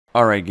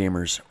Alright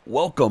gamers,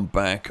 welcome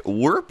back.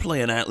 We're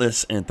playing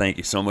Atlas and thank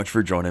you so much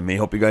for joining me.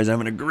 Hope you guys are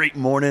having a great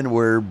morning.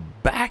 We're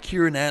back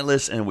here in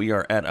Atlas and we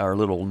are at our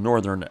little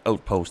northern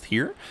outpost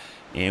here.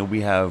 And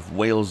we have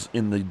whales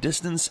in the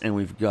distance and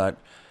we've got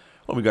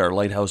our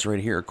lighthouse right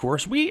here, of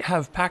course. We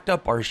have packed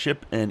up our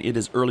ship and it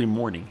is early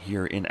morning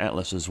here in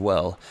Atlas as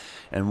well.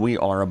 And we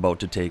are about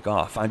to take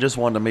off. I just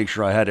wanted to make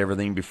sure I had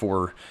everything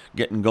before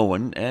getting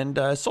going. And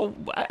so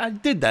I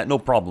did that, no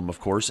problem, of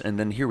course. And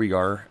then here we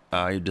are.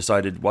 I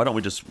decided, why don't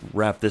we just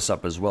wrap this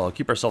up as well?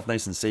 Keep ourselves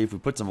nice and safe. We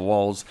put some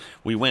walls.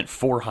 We went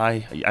 4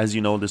 high. As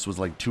you know, this was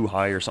like 2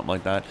 high or something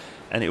like that.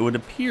 And it would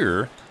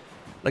appear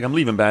like I'm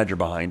leaving Badger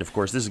behind. Of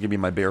course, this is going to be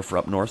my bear for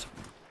up north.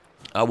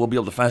 We'll be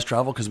able to fast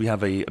travel because we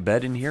have a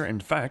bed in here. In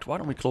fact, why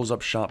don't we close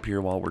up shop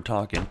here while we're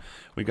talking?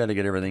 We got to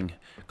get everything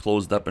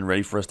closed up and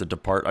ready for us to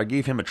depart. I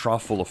gave him a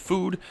trough full of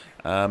food.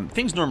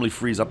 Things normally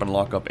freeze up and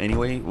lock up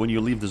anyway when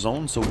you leave the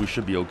zone, so we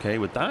should be okay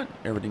with that.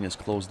 Everything is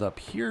closed up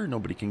here.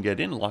 Nobody can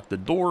get in. Lock the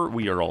door.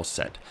 We are all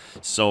set.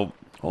 So,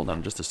 hold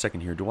on just a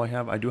second here.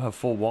 I do have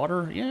full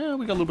water? Yeah,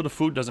 we got a little bit of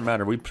food. Doesn't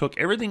matter. We took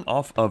everything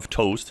off of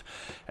toast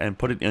and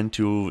put it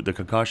into the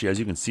Kakashi. As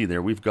you can see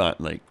there, we've got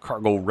like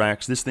cargo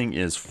racks. This thing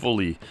is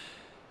fully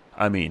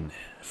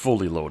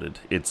loaded.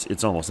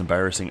 It's almost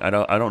embarrassing. I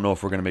don't know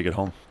if we're gonna make it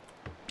home,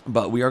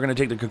 but we are gonna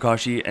take the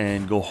Kakashi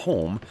and go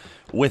home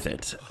with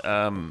it.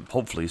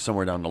 Hopefully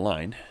somewhere down the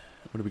line.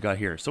 What do we got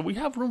here? So we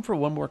have room for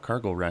one more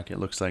cargo rack. It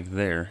looks like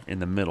there in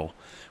the middle.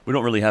 We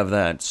don't really have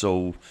that,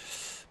 so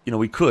you know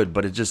we could,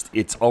 but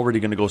it's already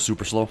gonna go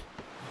super slow.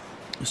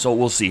 So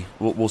we'll see.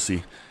 We'll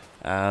see.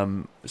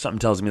 Something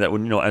tells me that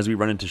when, as we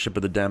run into Ship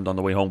of the Damned on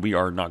the way home, we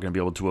are not going to be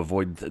able to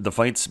avoid the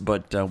fights,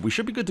 but we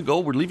should be good to go.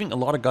 We're leaving a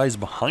lot of guys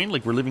behind,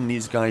 like we're leaving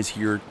these guys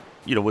here,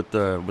 with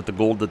the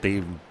gold that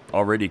they've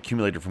already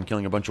accumulated from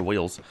killing a bunch of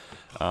whales.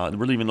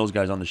 We're leaving those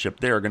guys on the ship.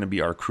 They are going to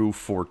be our crew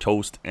for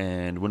toast,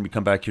 and when we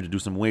come back here to do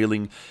some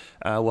whaling,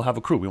 we'll have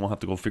a crew. We won't have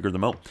to go figure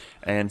them out.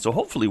 And so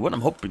hopefully what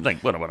I'm hoping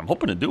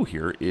to do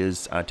here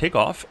is take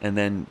off and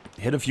then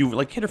hit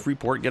a free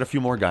port, get a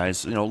few more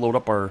guys, load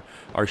up our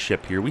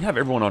ship here. We have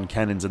everyone on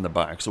cannons in the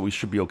back, so we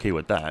should be okay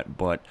with that,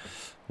 but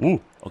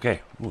ooh,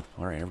 okay. Ooh,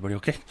 all right, everybody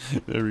okay?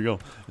 There we go.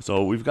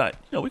 So we've got,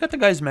 we got the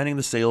guys manning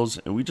the sails,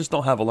 and we just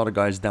don't have a lot of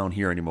guys down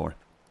here anymore.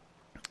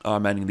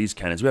 Manning these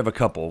cannons. We have a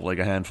couple, like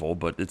a handful,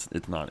 but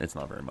it's not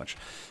very much.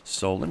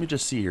 So let me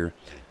just see here.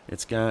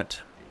 It's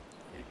got,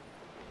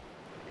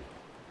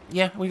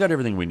 yeah, we got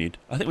everything we need.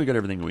 I think we got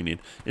everything we need.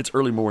 It's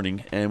early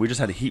morning, and we just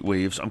had a heat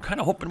wave, so I'm kind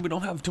of hoping we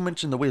don't have too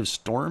much in the way of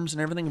storms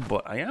and everything,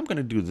 but I am going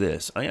to do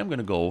this. I am going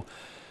to go,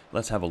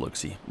 let's have a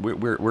look-see.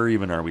 Where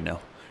even are we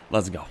now?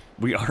 Let's go.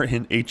 We are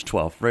in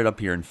H12, right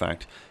up here, in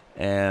fact.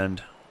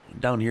 And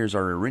down here is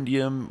our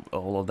iridium.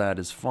 All of that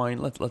is fine.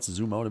 Let's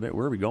zoom out a bit.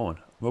 Where are we going?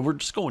 Well, we're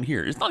just going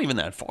here. It's not even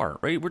that far,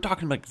 right? We're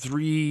talking like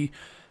 3...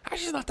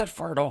 Actually, it's not that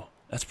far at all.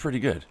 That's pretty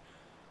good.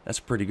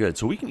 That's pretty good.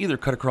 So we can either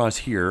cut across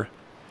here.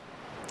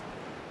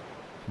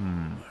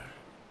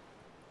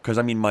 Because,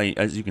 I mean,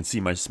 as you can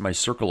see, my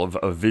circle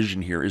of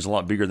vision here is a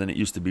lot bigger than it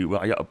used to be. Well,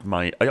 I upped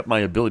my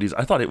abilities.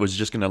 I thought it was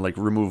just going to, like,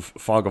 remove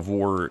Fog of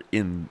War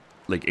in,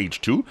 like,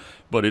 H2,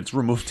 but it's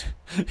removed.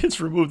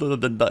 It's removed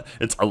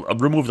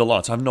a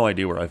lot, so I have no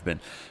idea where I've been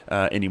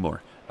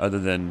anymore, other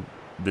than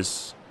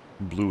this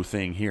blue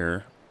thing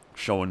here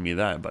showing me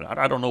that, but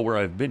I don't know where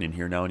I've been in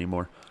here now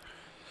anymore.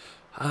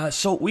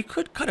 So we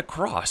could cut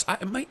across.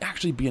 It might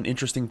actually be an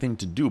interesting thing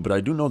to do, but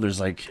I do know there's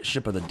like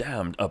Ship of the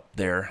Damned up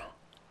there,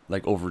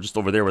 like just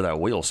over there where that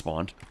whale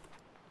spawned.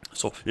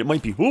 So it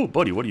might be, oh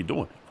buddy, what are you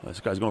doing? This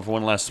guy's going for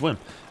one last swim.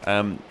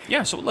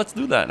 Yeah, so let's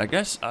do that. I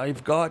guess I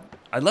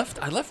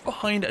left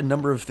behind a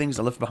number of things.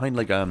 I left behind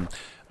like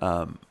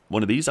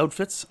one of these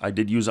outfits. I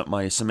did use up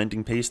my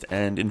cementing paste,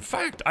 and in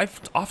fact, I've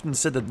often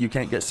said that you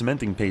can't get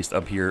cementing paste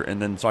up here,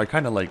 and then so I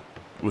kind of like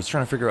was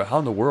trying to figure out how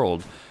in the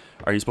world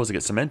are you supposed to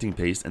get cementing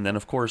paste, and then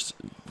of course,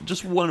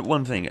 just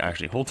one thing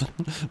actually. Hold on,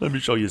 let me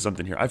show you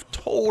something here. I've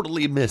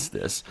totally missed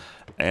this,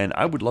 and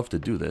I would love to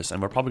do this,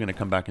 and we're probably going to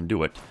come back and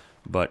do it,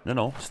 but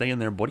no, stay in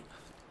there, buddy.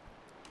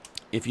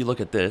 If you look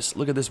at this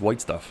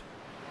white stuff,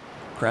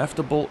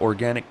 craftable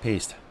organic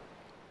paste.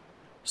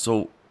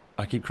 So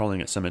I keep calling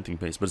it cementing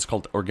paste, but it's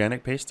called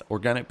organic paste.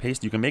 Organic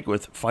paste, you can make it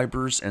with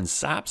fibers and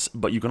saps,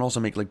 but you can also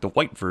make like the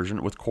white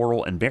version with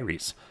coral and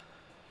berries.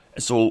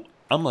 So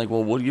I'm like,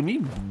 well, what do you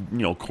mean,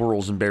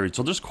 corals and berries?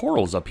 So there's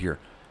corals up here.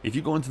 If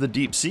you go into the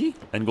deep sea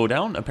and go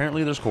down,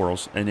 apparently there's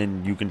corals, and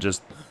then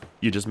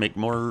you just make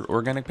more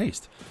organic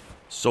paste.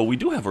 So we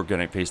do have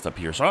organic paste up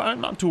here, so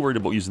I'm not too worried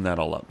about using that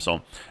all up.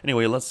 So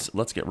anyway, let's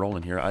get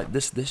rolling here.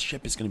 This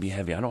ship is going to be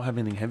heavy. I don't have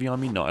anything heavy on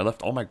me. No, I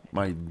left all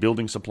my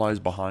building supplies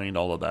behind,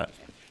 all of that.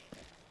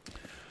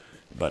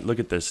 But look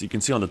at this. You can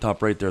see on the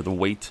top right there, the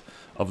weight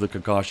of the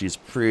Kakashi is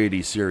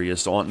pretty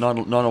serious. So not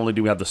only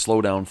do we have the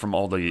slowdown from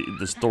all the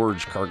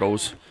storage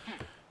cargoes.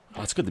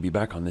 Oh, it's good to be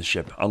back on this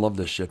ship. I love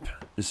this ship.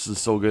 This is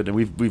so good, and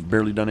we've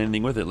barely done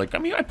anything with it. Like, I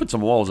mean, I put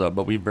some walls up,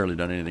 but we've barely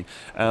done anything.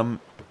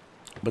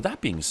 But that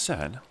being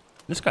said,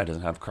 this guy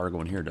doesn't have cargo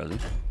in here, does he?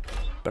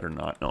 Better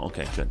not. No,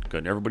 okay, good,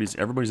 good. Everybody's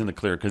in the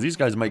clear, because these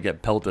guys might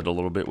get pelted a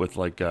little bit with,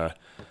 like,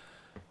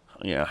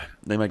 yeah,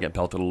 they might get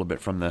pelted a little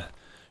bit from the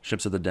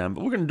ships of the dam,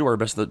 but we're going to do our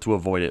best to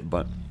avoid it.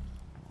 But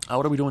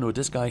what are we doing with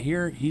this guy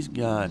here? He's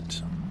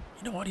got,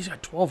 you know what, he's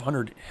got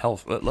 1,200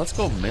 health. Let's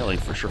go melee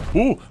for sure.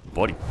 Ooh,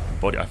 buddy,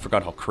 I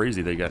forgot how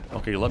crazy they get.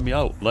 Okay, let me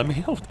out,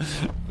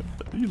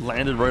 You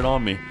landed right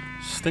on me.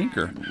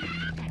 Stinker.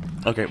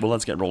 Okay, well,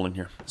 let's get rolling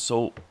here.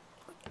 So,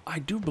 I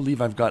do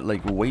believe I've got,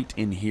 like, weight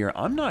in here.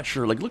 I'm not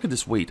sure, like, look at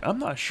this weight. I'm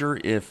not sure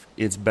if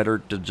it's better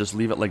to just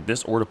leave it like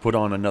this or to put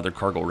on another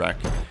cargo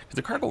rack. Because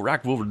the cargo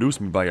rack will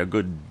reduce me by a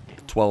good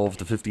 12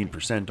 to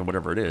 15% or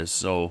whatever it is.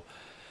 So,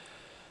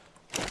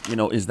 you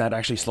know, is that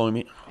actually slowing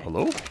me?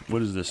 Hello?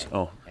 What is this?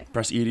 Oh,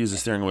 press E to use the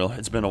steering wheel.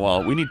 It's been a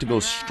while. We need to go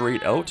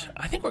straight out.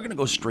 I think we're going to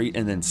go straight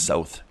and then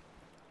south.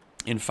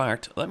 In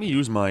fact, let me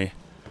use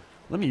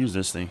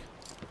this thing.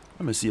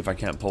 Let me see if I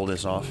can't pull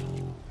this off.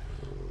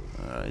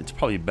 It's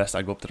probably best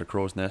I go up to the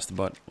crow's nest,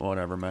 but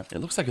whatever, man. It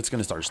looks like it's going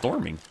to start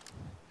storming.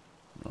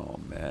 Oh,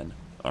 man.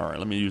 Alright,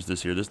 let me use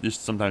this here. This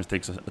sometimes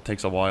takes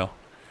a while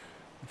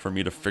for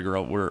me to figure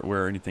out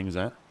where anything's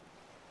at.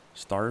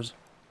 Stars.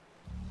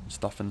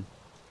 Stuff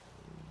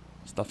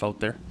out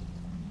there.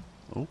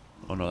 Oh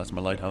no, that's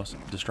my lighthouse.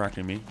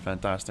 Distracting me.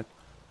 Fantastic.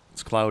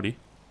 It's cloudy.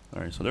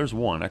 Alright, so there's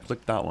one. I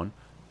clicked that one.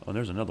 Oh,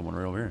 there's another one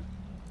right over here.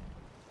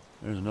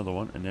 There's another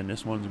one. And then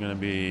this one's going to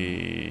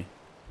be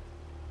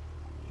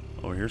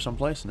over here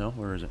someplace? No?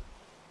 Where is it?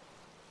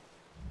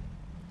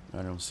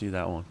 I don't see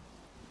that one.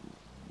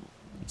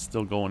 It's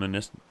still going in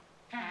this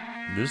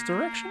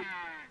direction?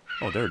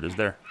 Oh, there it is,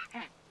 there.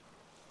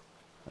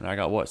 And I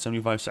got, what,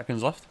 75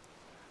 seconds left?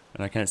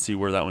 And I can't see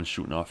where that one's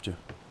shooting off to.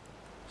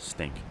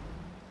 Stink.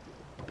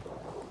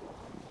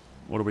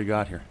 What do we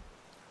got here?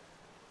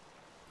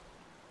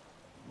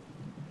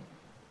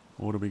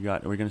 What do we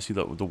got? Are we going to see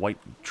the white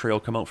trail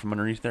come out from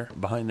underneath there?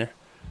 Behind there?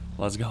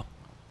 Let's go.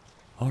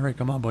 Alright,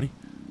 come on, buddy.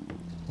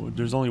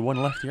 There's only one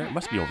left here. It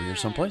must be over here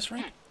someplace,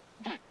 right?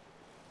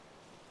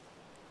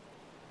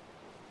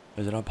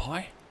 Is it up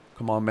high?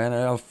 Come on, man. I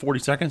have 40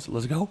 seconds.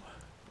 Let's go.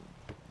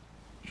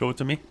 Show it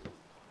to me.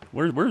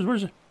 Where's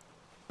it?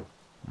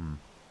 I'm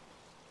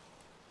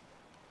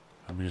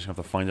just going to have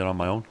to find it on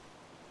my own.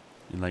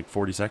 In like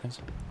 40 seconds.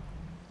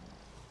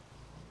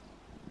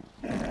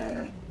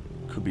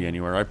 Could be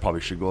anywhere. I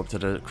probably should go up to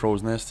the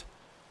crow's nest.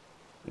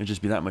 It'd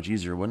just be that much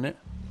easier, wouldn't it?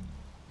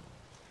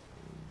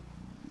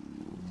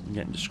 I'm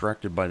getting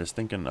distracted by the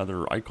stinking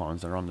other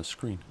icons that are on the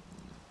screen.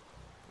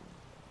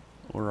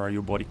 Where are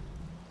you, buddy?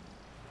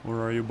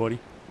 Where are you, buddy?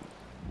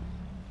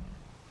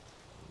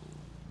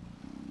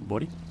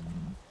 Buddy?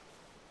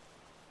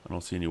 I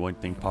don't see any white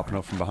thing popping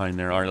up from behind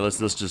there. Alright, let's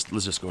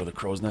just go to the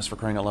crow's nest, for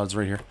crying out loud. It's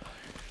right here.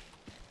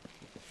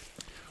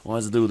 Well,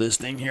 let's do this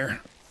thing here.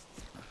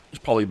 It's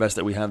probably best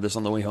that we have this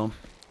on the way home.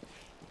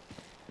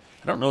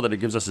 I don't know that it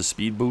gives us a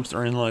speed boost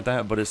or anything like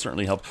that, but it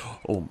certainly helps.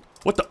 Oh,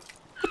 what the?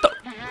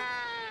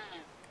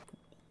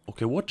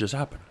 Okay, what just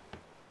happened?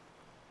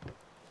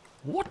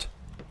 What?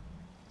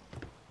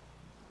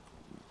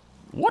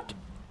 What?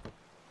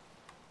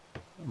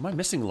 Am I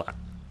missing ladder?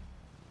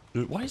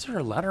 Why is there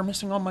a ladder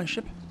missing on my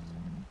ship?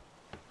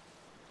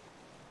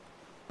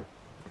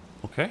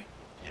 Okay.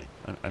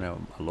 I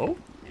know. Hello?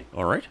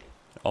 Alright.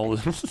 All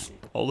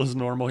this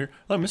normal here.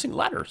 Oh, I'm missing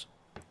ladders.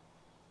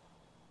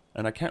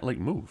 And I can't, like,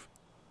 move.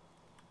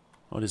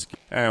 What is...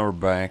 And we're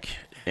back.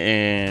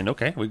 And,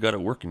 okay, we got it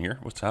working here.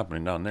 What's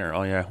happening down there?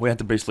 Oh, yeah. We had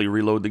to basically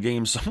reload the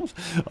game, so...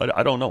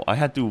 I don't know. I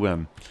had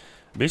to,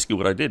 basically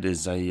what I did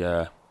is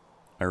I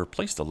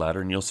replaced the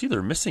ladder, and you'll see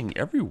they're missing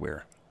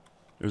everywhere.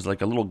 There's,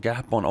 like, a little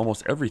gap on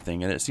almost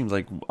everything, and it seems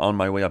like on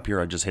my way up here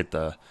I just hit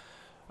the...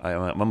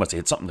 I must have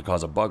hit something to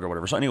cause a bug or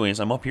whatever. So anyways,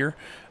 I'm up here.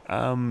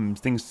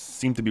 Things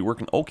seem to be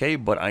working okay,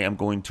 but I am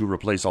going to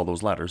replace all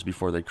those ladders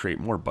before they create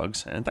more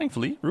bugs. And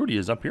thankfully, Rudy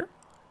is up here.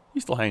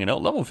 He's still hanging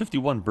out. Level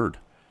 51 bird.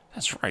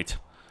 That's right.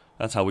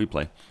 That's how we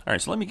play. All right,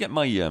 so let me get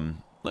my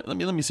let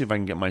me see if I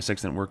can get my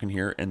sextant working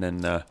here, and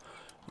then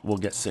we'll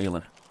get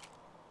sailing.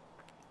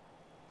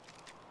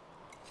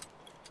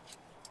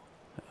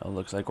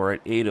 Looks like we're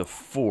at 8 of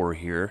 4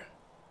 here.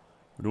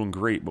 We're doing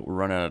great, but we're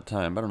running out of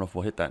time. I don't know if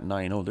we'll hit that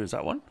 9. Oh, there's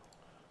that one.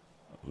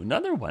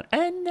 Another one.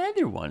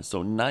 Another one.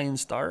 So 9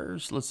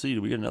 stars. Let's see.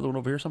 Do we get another one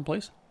over here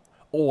someplace?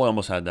 Oh, I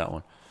almost had that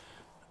one.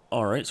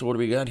 Alright, so what do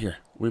we got here?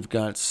 We've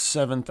got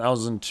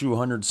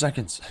 7,200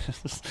 seconds.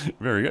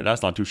 Very good.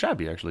 That's not too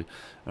shabby, actually.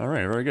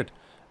 Alright, very good.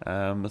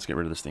 Let's get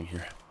rid of this thing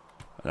here.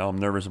 Now I'm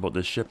nervous about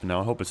this ship now.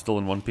 I hope it's still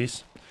in one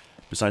piece.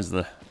 Besides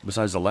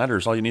the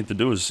ladders, all you need to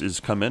do is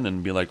come in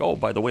and be like, oh,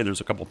 by the way,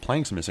 there's a couple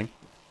planks missing.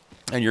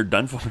 And you're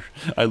done for.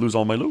 I lose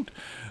all my loot.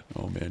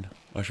 Oh, man.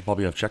 I should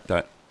probably have checked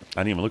that. I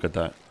didn't even look at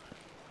that.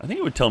 I think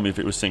it would tell me if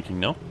it was sinking,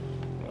 no?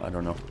 I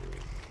don't know.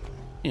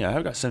 Yeah,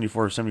 I've got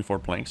 74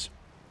 planks.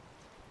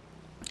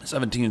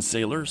 17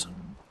 sailors.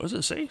 What does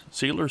it say?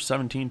 Sailors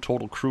 17,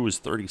 total crew is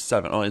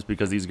 37. Oh, it's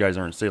because these guys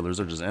aren't sailors,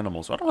 they're just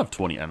animals. I don't have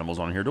 20 animals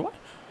on here, do I?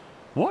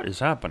 What is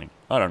happening?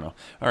 I don't know.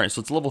 Alright,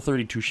 so it's level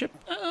 32 ship.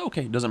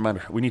 Okay, doesn't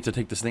matter. We need to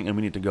take this thing and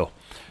we need to go.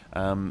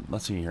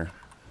 Let's see here.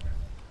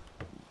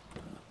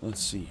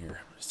 Let's see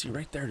here. See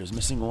right there, there's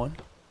missing one.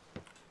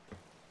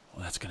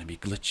 Well, that's gonna be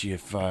glitchy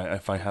if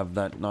I have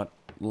that not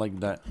like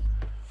that.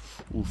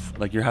 Oof.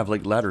 Like you have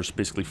like ladders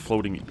basically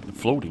floating,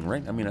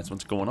 right? I mean that's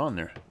what's going on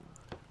there.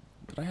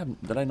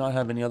 Did I not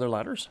have any other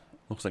ladders?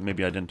 Looks like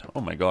maybe I didn't.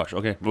 Oh my gosh.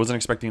 Okay, wasn't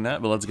expecting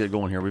that, but let's get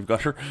going here. We've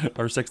got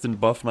our sexton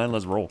buff, man.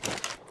 Let's roll.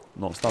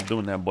 No, stop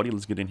doing that, buddy.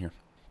 Let's get in here.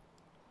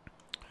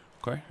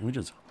 Okay, we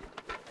just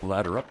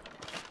ladder up,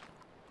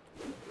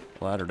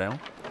 ladder down.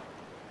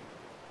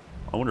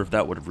 I wonder if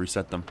that would have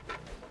reset them.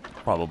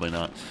 Probably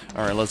not.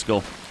 All right, let's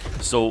go.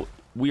 So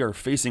we are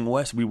facing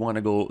west. We want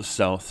to go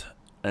south,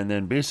 and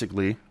then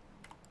basically,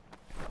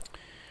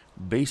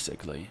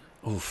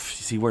 oof,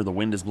 see where the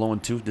wind is blowing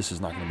to? This is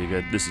not going to be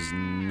good. This is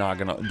not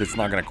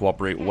gonna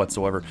cooperate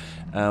whatsoever.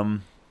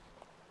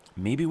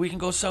 Maybe we can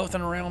go south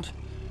and around,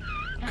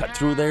 cut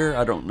through there.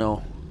 I don't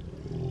know.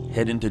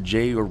 Head into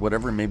J or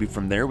whatever. Maybe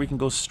from there we can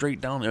go straight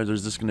down there.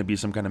 There's just going to be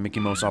some kind of Mickey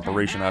Mouse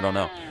operation. I don't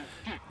know.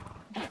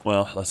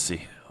 Well, let's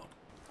see.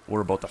 We're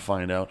about to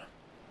find out.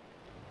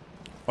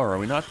 Or are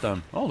we not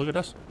done? Oh, look at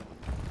us.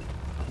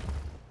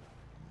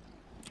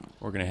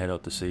 We're going to head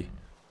out to sea.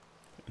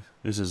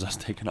 This is us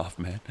taking off,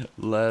 man.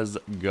 Let's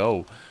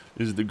go.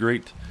 This is the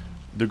great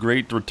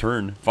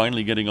return.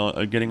 Finally getting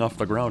off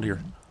the ground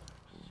here.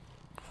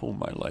 Oh,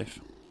 my life.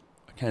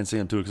 I can't say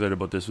I'm too excited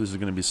about this. This is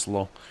going to be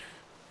slow.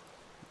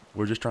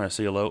 We're just trying to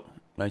sail out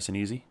nice and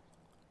easy.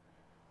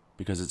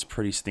 Because it's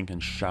pretty stinking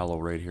shallow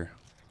right here.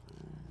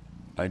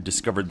 I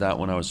discovered that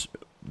when I was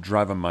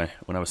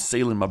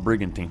sailing my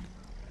brigantine.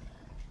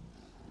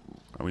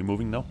 Are we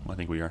moving? No? I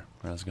think we are.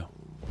 Right, let's go.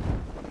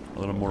 A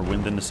little more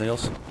wind in the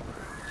sails.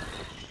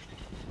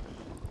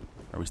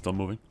 Are we still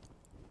moving?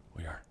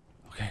 We are.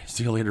 Okay,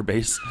 see you later,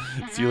 base.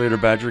 See you later,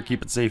 Badger.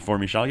 Keep it safe for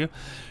me, shall you?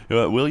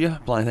 Will you?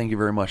 Blind, thank you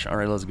very much.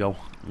 Alright, let's go.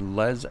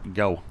 Let's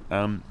go.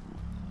 I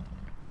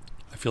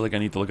feel like I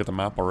need to look at the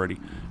map already.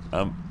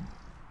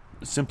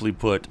 Simply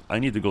put, I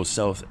need to go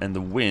south, and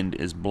the wind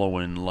is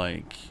blowing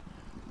like...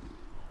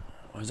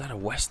 is that a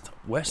west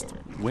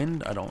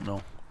wind? I don't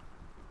know.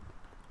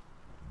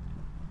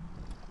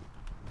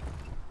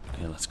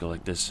 Okay, let's go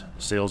like this.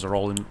 Sails are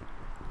all in.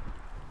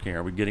 Okay,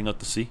 are we getting out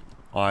to sea?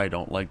 I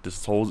don't like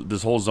this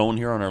whole zone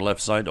here on our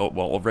left side. Oh,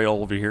 well, right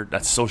all over here.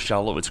 That's so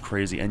shallow, it's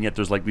crazy. And yet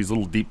there's like these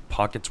little deep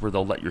pockets where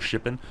they'll let your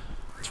ship in.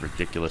 It's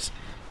ridiculous.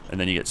 And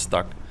then you get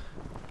stuck.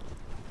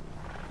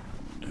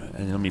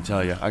 And let me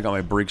tell you, I got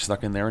my brake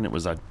stuck in there, and it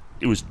was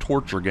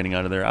torture getting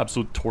out of there.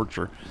 Absolute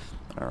torture.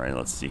 All right,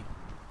 let's see.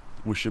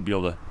 We should be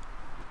able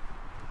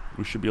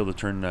to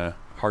turn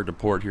hard to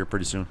port here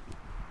pretty soon.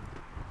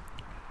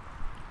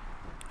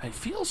 It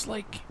feels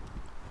like,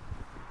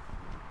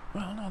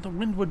 well, no, the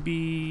wind would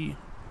be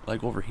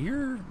like over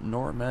here.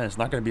 No, man, it's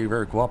not going to be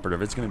very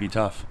cooperative. It's going to be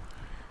tough.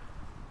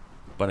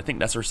 But I think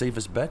that's our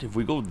safest bet. If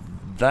we go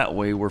that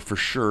way, we're for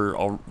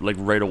sure like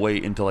right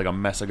away into like a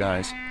mess of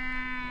guys.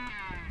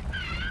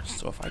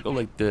 So if I go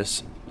like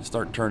this,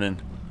 start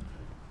turning,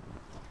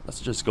 let's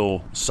just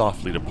go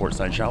softly to port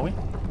side, shall we?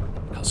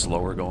 Look how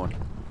slow we're going.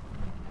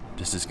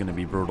 This is going to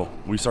be brutal.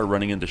 We start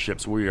running into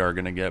ships, we are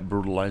going to get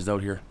brutalized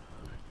out here.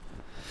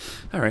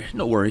 Alright,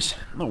 no worries.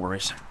 No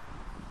worries.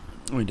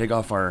 We take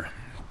off our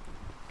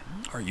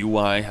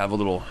UI, have a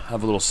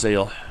little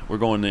sail. We're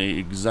going the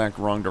exact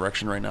wrong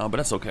direction right now, but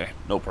that's okay.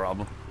 No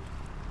problem.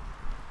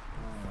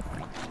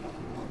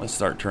 Let's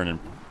start turning.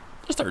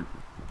 Let's start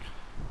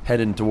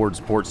heading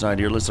towards port side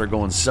here. Let's start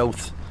going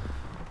south.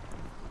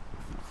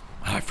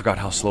 I forgot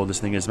how slow this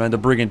thing is, man. The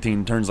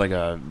brigantine turns like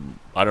a,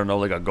 I don't know,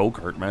 like a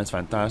go-kart, man. It's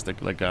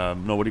fantastic. Like,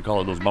 no, what do you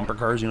call it? Those bumper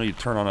cars, you know, you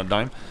turn on a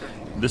dime.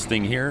 This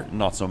thing here,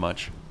 not so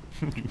much.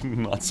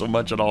 Not so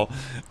much at all.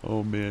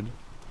 Oh, man.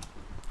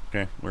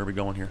 Okay, where are we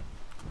going here?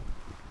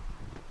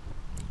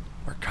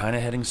 We're kind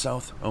of heading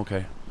south.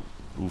 Okay.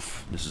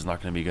 Oof, this is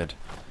not going to be good.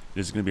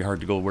 This is going to be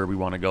hard to go where we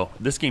want to go.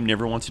 This game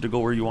never wants you to go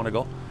where you want to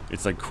go.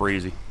 It's like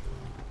crazy.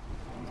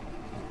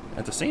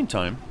 At the same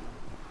time,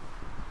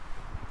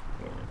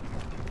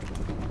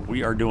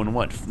 we are doing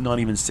what? Not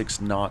even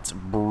 6 knots.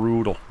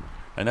 Brutal.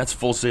 And that's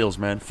full sails,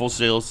 man. Full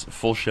sails,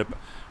 full ship.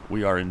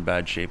 We are in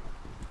bad shape.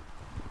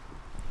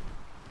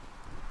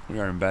 We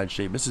are in bad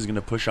shape. This is going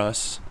to push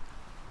us.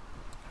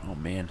 Oh,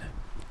 man.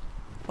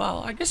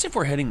 Well, I guess if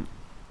we're heading...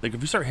 Like,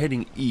 if we start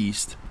heading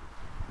east...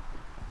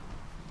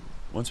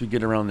 Once we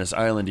get around this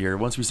island here,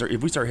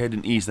 if we start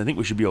heading east, I think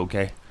we should be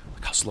okay.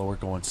 Look how slow we're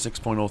going.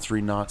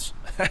 6.03 knots.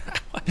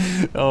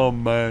 Oh,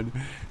 man.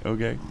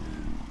 Okay.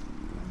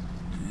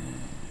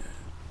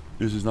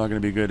 This is not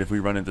going to be good if we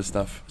run into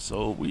stuff.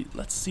 So,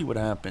 let's see what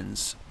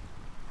happens.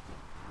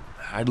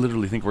 I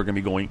literally think we're going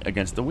to be going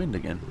against the wind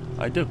again.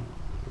 I do.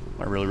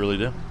 I really, really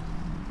do.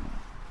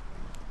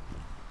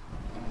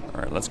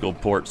 Alright, let's go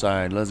port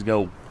side. Let's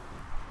go.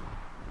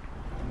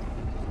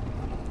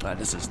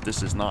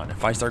 This is not.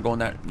 If I start going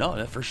that...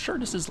 No, for sure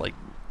this is like...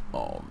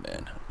 Oh,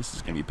 man. This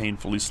is going to be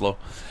painfully slow.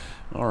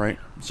 Alright.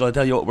 So I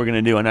tell you what we're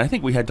going to do. And I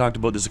think we had talked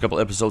about this a couple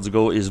episodes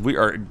ago. Is we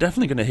are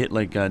definitely going to hit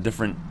like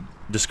different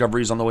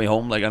discoveries on the way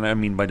home. Like, and I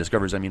mean by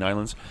discoveries, I mean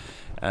islands.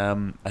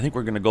 I think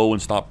we're gonna go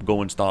and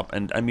stop,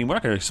 and I mean we're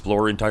not gonna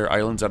explore entire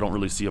islands. I don't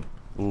really see a.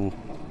 Ooh,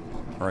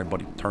 all right,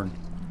 buddy, turn,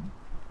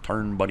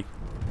 buddy.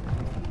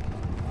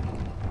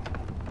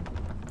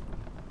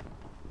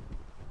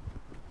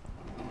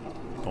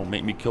 Don't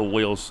make me kill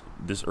whales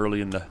this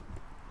early in the.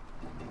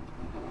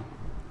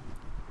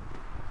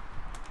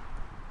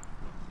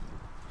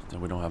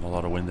 We don't have a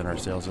lot of wind in our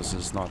sails. This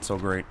is not so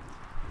great.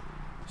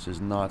 This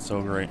is not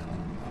so great.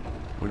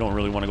 We don't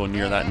really want to go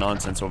near that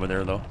nonsense over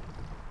there, though.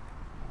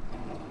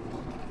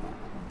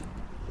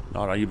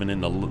 Not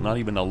even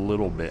a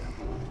little bit.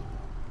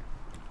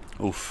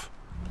 Oof.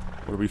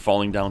 What are we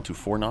falling down to?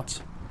 4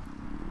 knots?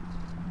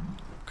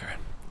 Okay.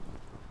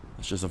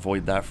 Let's just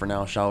avoid that for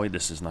now, shall we?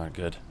 This is not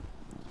good.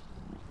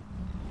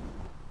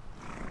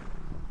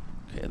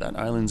 Okay, that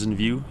island's in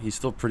view. He's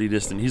still pretty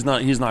distant. He's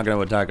not going to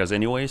attack us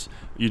anyways.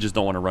 You just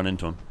don't want to run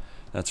into him.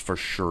 That's for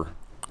sure.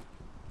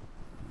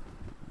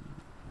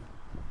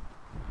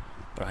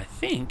 But I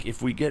think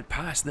if we get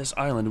past this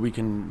island, we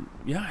can.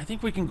 Yeah, I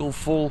think we can go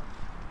full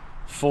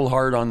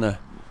hard on the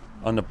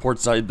port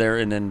side there,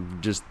 and then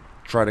just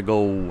try to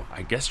go.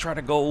 I guess try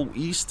to go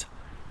east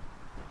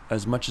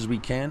as much as we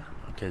can.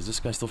 Okay, is this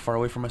guy still far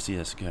away from us?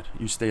 Yes, good.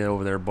 You stay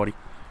over there, buddy.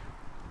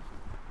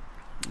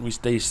 We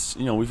stay,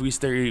 you know, if we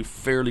stay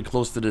fairly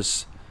close to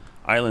this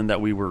island that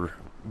we were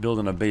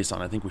building a base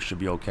on, I think we should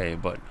be okay,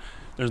 but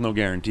there's no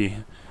guarantee.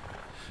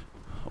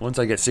 Once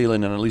I get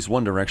sailing in at least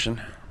one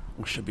direction,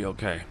 we should be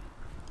okay.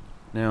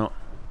 Now,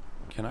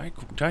 can I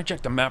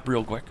check the map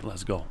real quick?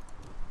 Let's go.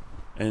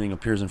 Anything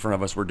appears in front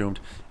of us, we're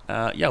doomed.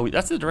 Yeah,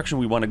 that's the direction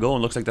we want to go,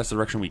 and looks like that's the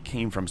direction we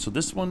came from. So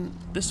this one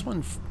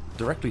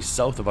directly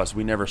south of us,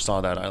 we never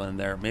saw that island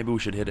there. Maybe we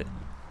should hit it.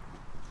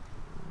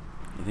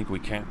 You think we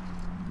can?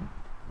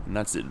 And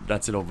that's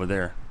it over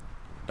there.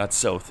 That's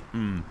south.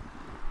 And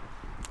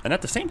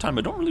at the same time,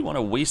 I don't really want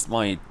to waste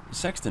my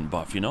sextant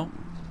buff, you know?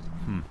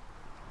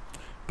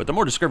 But the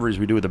more discoveries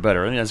we do, the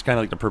better. I mean, that's kind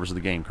of like the purpose of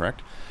the game,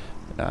 correct?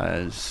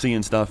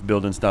 Seeing stuff,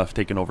 building stuff,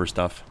 taking over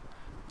stuff,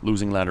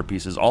 losing ladder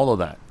pieces, all of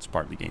that is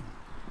part of the game.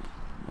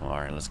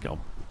 Alright, let's go.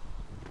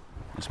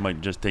 This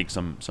might just take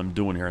some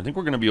doing here. I think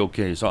we're gonna be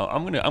okay. So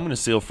I'm gonna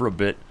sail for a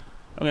bit.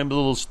 I'm gonna have a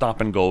little stop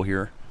and go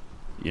here.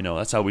 You know,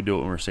 that's how we do it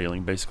when we're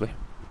sailing, basically.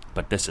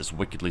 But this is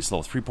wickedly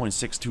slow.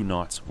 3.62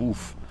 knots.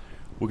 Oof.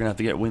 We're going to have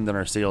to get wind on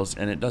our sails,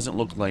 and it doesn't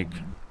look like...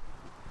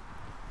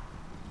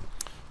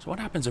 So what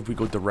happens if we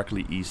go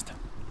directly east?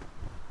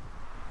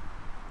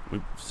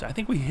 I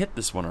think we hit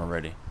this one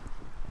already.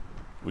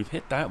 We've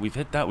hit that. We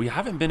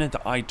haven't been into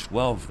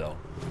I-12, though.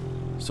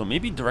 So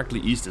maybe directly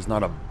east is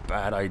not a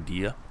bad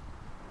idea.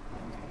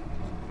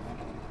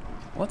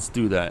 Let's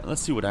do that.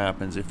 Let's see what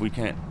happens if we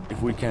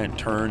can't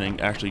turn and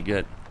actually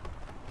get...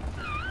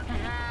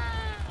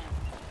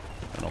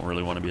 I don't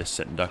really want to be a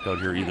sitting duck out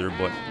here either,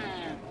 but...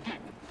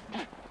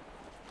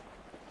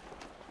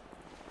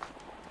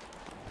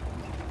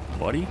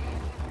 Buddy?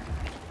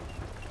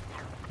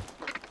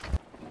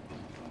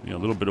 We need a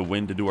little bit of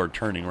wind to do our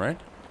turning, right?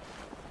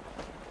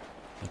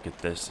 Look at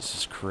this. This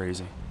is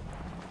crazy.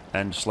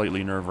 And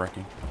slightly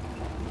nerve-wracking.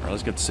 Alright,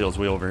 let's get the sails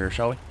way over here,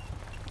 shall we?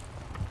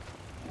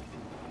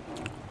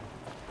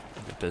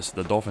 Look at this.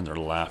 The dolphins are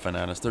laughing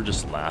at us. They're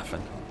just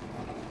laughing.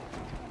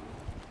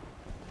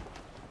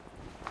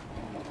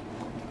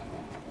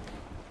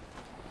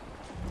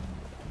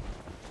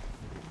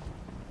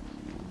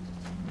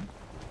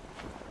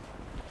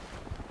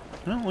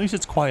 Well, at least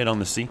it's quiet on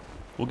the sea.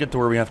 We'll get to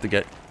where we have to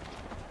get.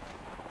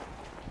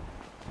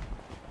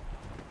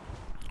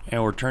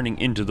 And we're turning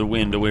into the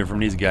wind away from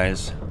these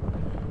guys,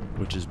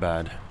 which is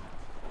bad.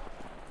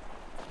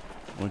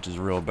 Which is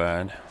real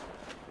bad.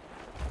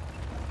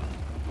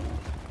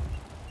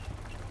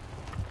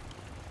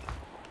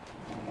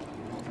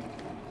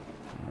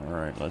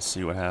 Alright, let's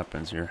see what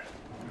happens here.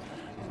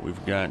 We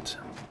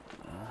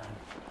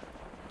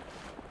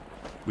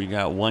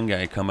got one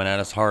guy coming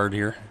at us hard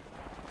here.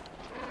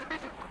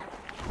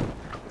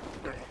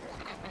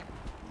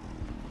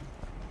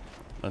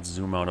 Let's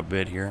zoom out a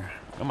bit here.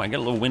 Come on, get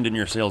a little wind in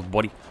your sails,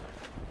 buddy.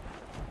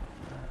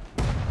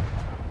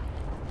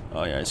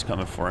 Oh yeah, he's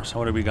coming for us.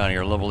 What do we got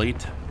here? Level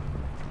 8?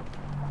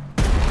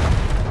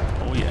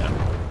 Oh yeah.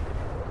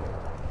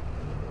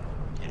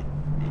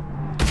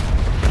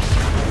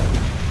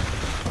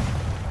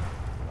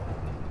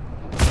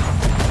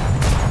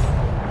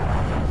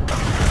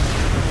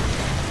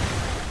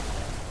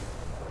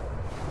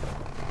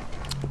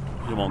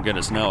 He won't get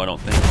us now, I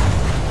don't think.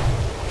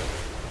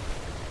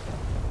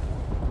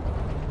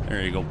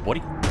 There you go,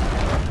 buddy.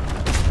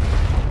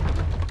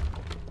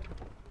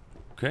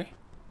 Okay.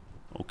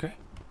 Okay.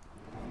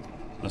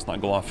 Let's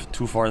not go off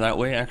too far that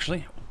way,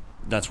 actually.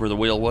 That's where the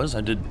whale was. I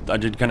did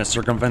kind of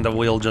circumvent the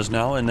whale just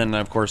now, and then,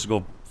 of course,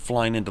 go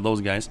flying into those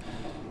guys.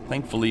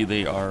 Thankfully,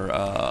 they are,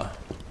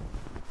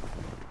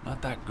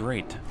 not that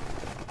great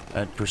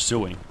at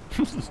pursuing.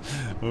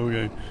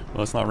 Okay. Well,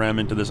 let's not ram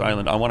into this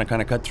island. I want to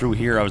kind of cut through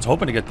here. I was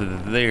hoping to get to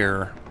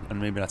there, and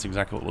maybe that's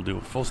exactly what we'll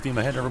do. Full steam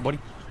ahead, everybody.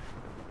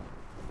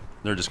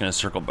 They're just going to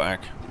circle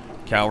back.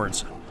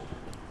 Cowards.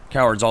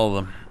 Cowards, all of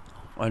them.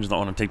 I just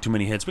don't want to take too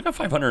many hits. We got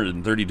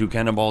 532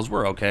 cannonballs.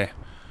 We're okay.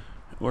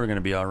 We're going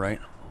to be alright.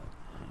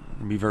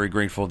 Be very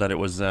grateful that it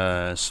was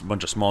a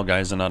bunch of small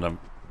guys and not a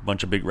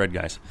bunch of big red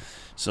guys.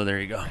 So there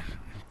you go.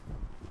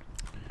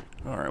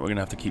 Alright, we're going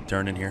to have to keep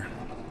turning here.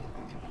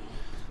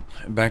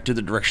 Back to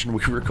the direction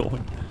we were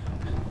going.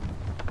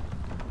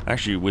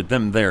 Actually, with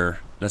them there,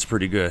 that's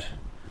pretty good.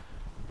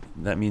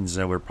 That means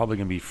we're probably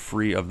going to be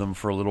free of them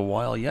for a little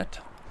while yet.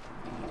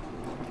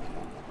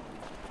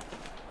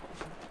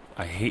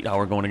 I hate how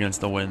we're going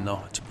against the wind,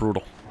 though. It's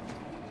brutal.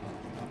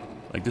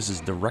 Like, this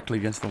is directly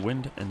against the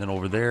wind, and then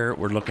over there,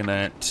 we're looking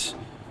at...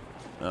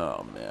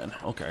 Oh, man.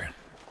 Okay.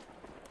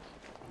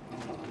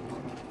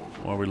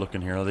 What are we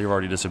looking here? Oh, they've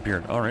already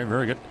disappeared. Alright,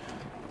 very good.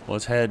 Well,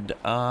 let's head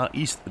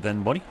east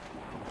then, buddy.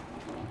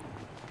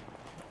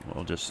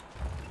 We'll just...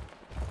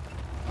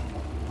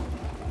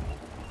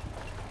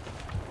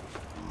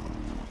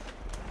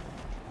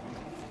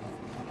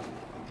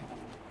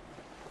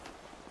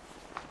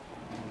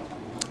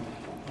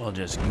 We'll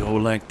just go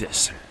like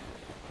this.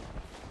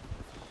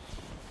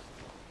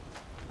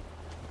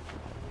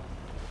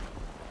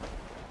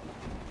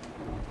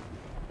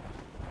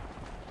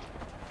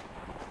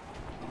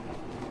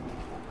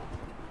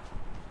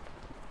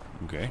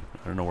 Okay,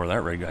 I don't know where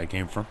that red guy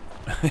came from.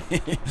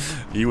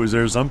 He was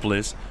there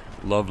someplace.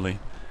 Lovely.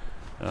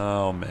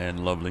 Oh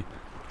man, lovely.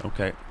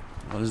 Okay,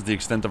 well, this is the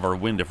extent of our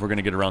wind if we're going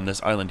to get around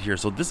this island here.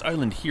 So this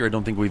island here I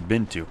don't think we've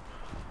been to.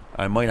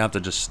 I might have to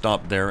just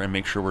stop there and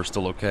make sure we're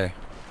still okay.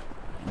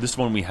 This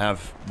one we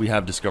have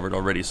discovered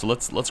already. So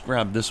let's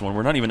grab this one.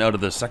 We're not even out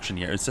of this section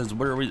yet. It says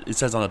where are we? It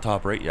says on the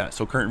top, right? Yeah.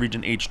 So current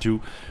region H2.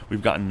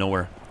 We've gotten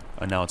nowhere,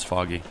 and now it's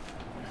foggy.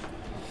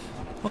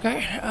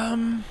 Okay.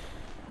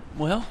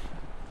 Well,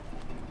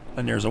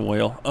 and there's a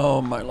whale.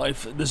 Oh my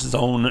life! This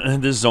zone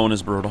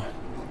is brutal.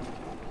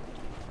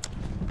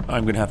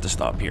 I'm gonna have to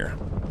stop here.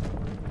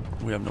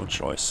 We have no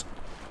choice.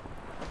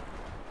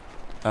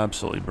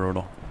 Absolutely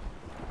brutal.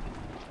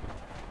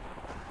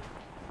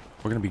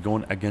 We're going to be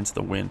going against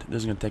the wind. This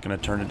is going to take an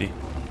eternity.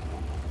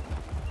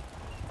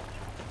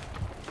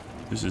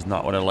 This is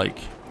not what I like.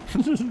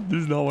 This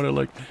is not what I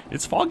like.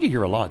 It's foggy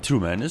here a lot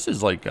too, man. This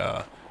is like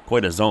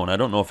quite a zone. I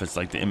don't know if it's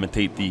like to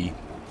imitate the,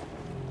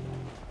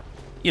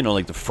 you know,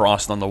 like the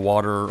frost on the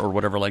water or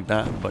whatever like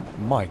that. But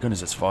my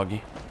goodness, it's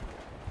foggy.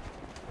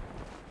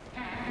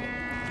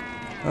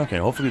 Okay,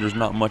 hopefully there's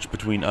not much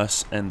between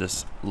us and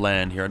this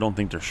land here. I don't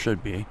think there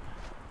should be.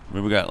 I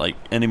mean, we got like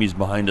enemies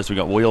behind us. We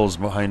got whales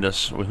behind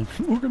us.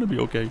 We're gonna be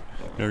okay.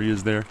 There he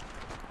is there.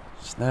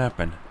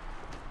 Snapping.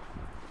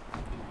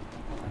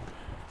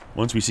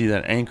 Once we see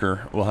that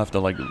anchor, we'll have to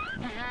like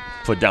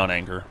put down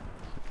anchor.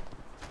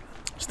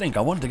 Stink, I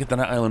wanted to get to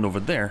that island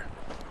over there.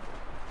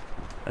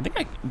 I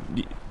think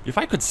if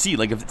I could see,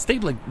 like if it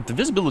stayed like, the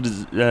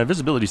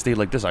visibility stayed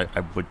like this, I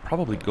would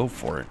probably go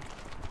for it.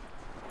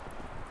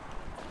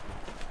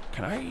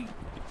 Can I?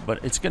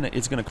 But it's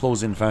gonna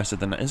close in faster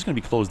than that. It's gonna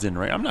be closed in,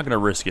 right? I'm not gonna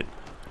risk it.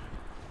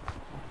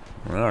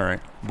 All right,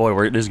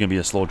 boy, this is gonna be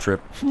a slow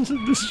trip.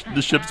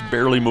 The ship's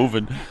barely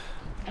moving.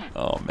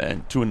 Oh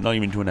man, not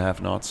even 2.5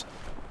 knots.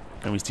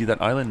 Can we see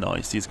that island? No,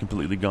 you see it's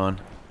completely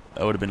gone.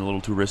 That would have been a little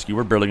too risky.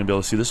 We're barely gonna be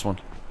able to see this one.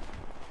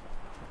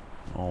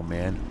 Oh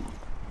man,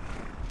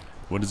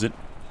 what is it?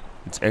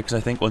 It's X,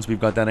 I think. Once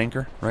we've got that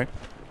anchor, right?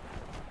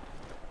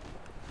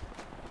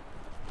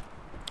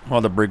 Oh,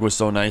 the brig was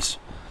so nice.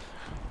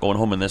 Going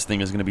home in this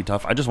thing is going to be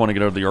tough. I just want to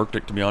get out of the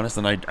Arctic, to be honest.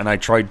 And I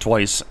tried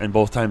twice, and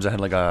both times I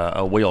had like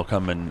a whale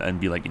come and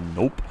be like,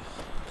 nope,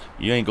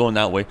 you ain't going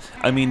that way.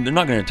 I mean, they're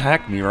not going to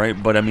attack me, right?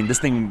 But I mean, this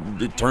thing,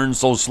 it turns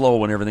so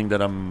slow and everything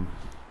that I'm,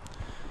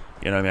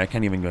 you know, I mean, I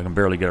can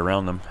barely get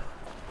around them.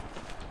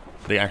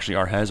 They actually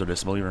are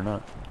hazardous, believe it or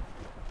not.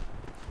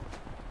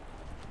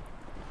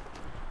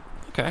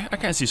 Okay, I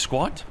can't see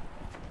squat.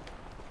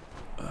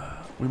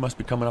 We must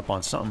be coming up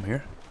on something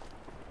here.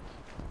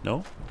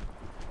 No?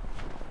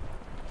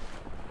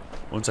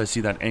 Once I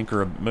see that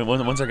anchor,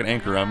 once I can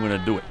anchor, I'm going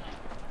to do it.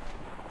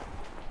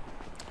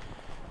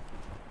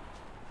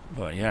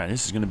 But yeah,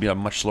 this is going to be a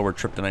much slower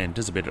trip than I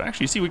anticipated.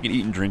 Actually, see, we can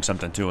eat and drink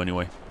something too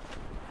anyway.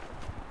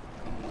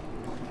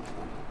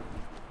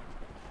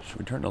 Should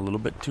we turn a little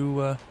bit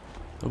to, a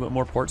little bit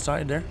more port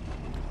side there?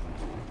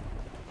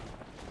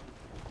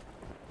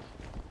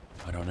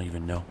 I don't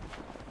even know.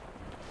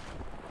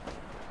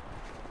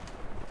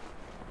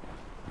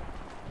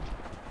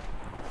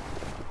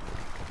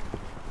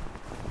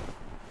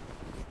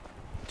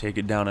 Take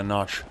it down a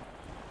notch.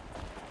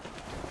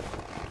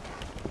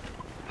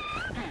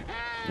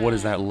 What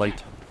is that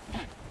light?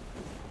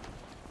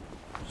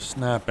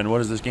 Snapping.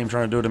 What is this game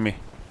trying to do to me?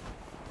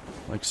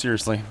 Like,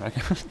 seriously. I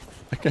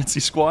can't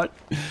see squat.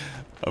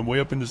 I'm way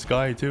up in the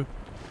sky, too.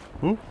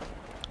 Ooh.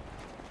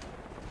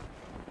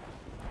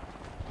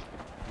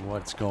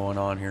 What's going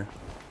on here?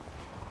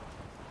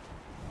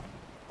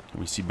 Can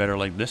we see better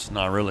like this?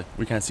 Not really.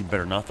 We can't see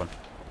better nothing.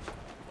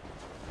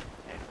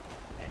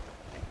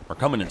 We're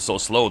coming in so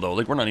slow, though.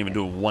 Like, we're not even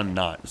doing 1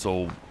 knot.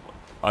 So,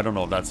 I don't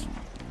know if that's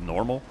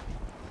normal.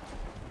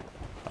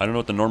 I don't know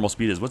what the normal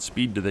speed is. What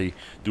speed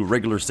do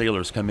regular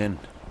sailors come in?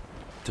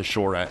 to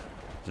shore at?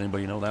 Does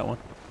anybody know that one?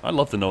 I'd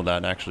love to know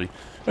that, actually.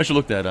 I should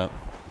look that up.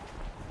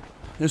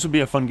 This would be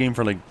a fun game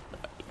for, like,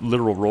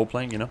 literal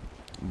role-playing, you know?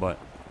 But...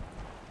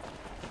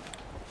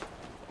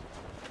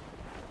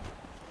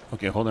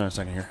 okay, hold on a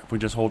second here. If we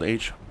just hold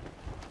H,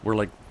 we're,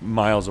 like,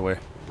 miles away.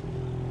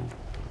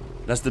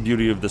 That's the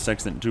beauty of the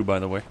sextant, too, by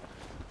the way.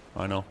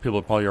 I know. People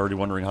are probably already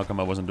wondering how come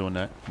I wasn't doing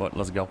that. But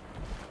let's go.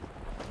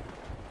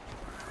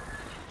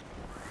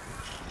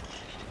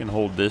 You can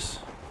hold this.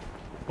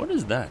 What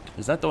is that?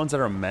 Is that the ones that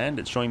are manned?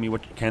 It's showing me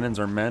which cannons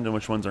are manned and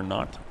which ones are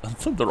not.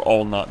 They're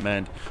all not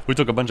manned. We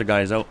took a bunch of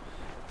guys out.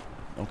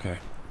 Okay.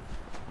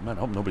 Man,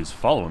 I hope nobody's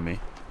following me.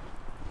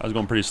 I was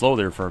going pretty slow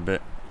there for a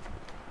bit.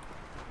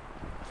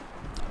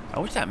 I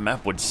wish that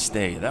map would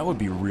stay. That would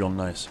be real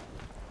nice.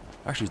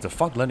 Actually, is the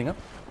fog letting up?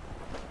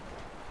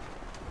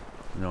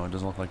 No, it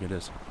doesn't look like it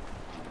is.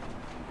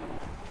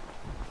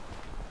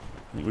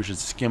 I think we should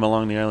skim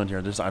along the island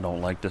here. I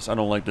don't like this. I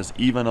don't like this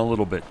even a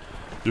little bit.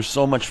 There's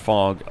so much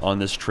fog on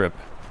this trip.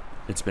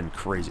 It's been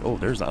crazy. Oh,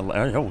 here's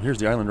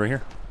the island right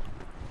here.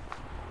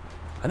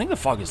 I think the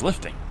fog is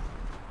lifting.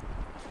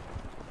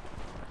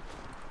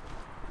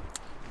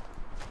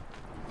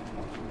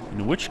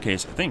 In which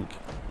case, I think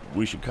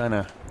we should kind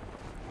of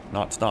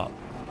not stop.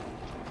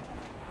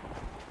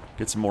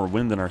 Get some more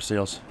wind in our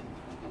sails.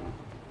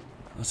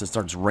 Unless it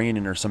starts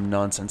raining or some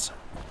nonsense.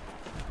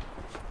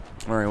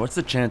 Alright, what's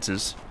the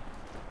chances?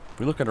 If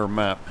we look at our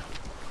map,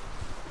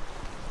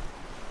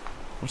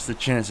 what's the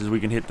chances we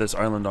can hit this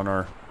island on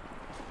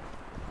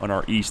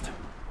our east?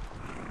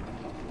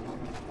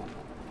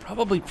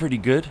 Probably pretty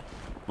good.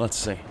 Let's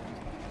see.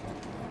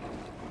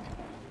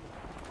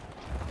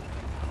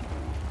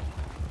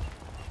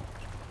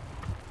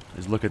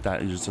 Just look at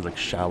that. It's just like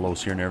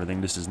shallows here and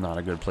everything. This is not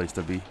a good place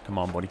to be. Come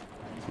on, buddy.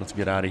 Let's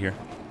get out of here.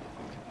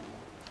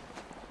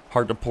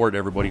 Hard to port,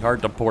 everybody.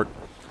 Hard to port.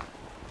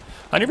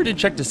 I never did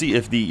check to see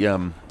if the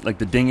like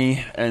the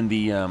dinghy and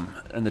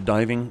the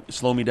diving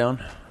slow me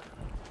down.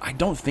 I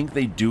don't think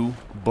they do,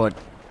 but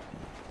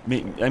I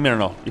mean, I don't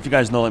know. If you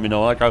guys know, let me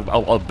know. Like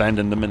I'll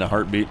abandon them in a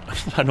heartbeat.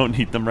 I don't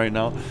need them right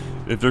now.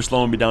 If they're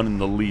slowing me down in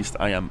the least,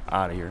 I am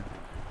out of here.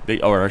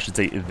 Or I should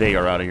say, they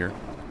are out of here.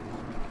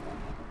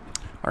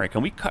 All right,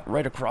 can we cut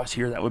right across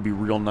here? That would be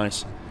real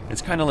nice.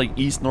 It's kind of like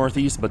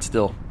east-northeast, but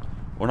still,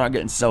 we're not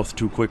getting south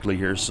too quickly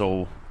here,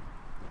 so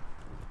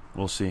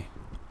we'll see.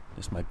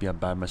 This might be a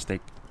bad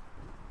mistake.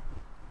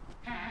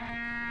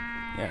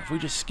 Yeah, if we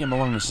just skim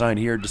along the side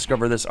here,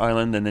 discover this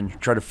island, and then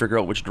try to figure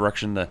out which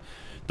direction the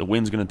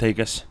wind's going to take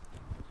us.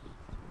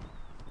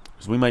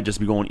 Because we might just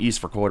be going east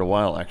for quite a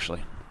while,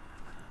 actually.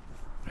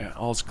 Yeah,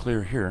 all's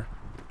clear here.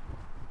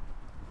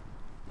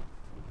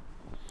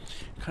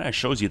 Kind of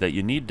shows you that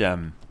you need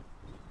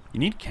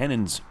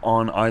cannons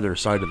on either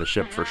side of the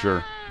ship for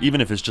sure. Even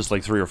if it's just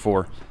like 3 or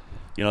 4.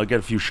 You know, get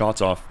a few shots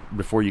off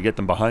before you get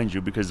them behind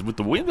you. Because with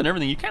the wind and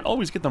everything, you can't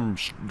always get them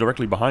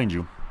directly behind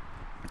you.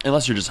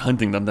 Unless you're just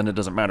hunting them, then it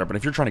doesn't matter. But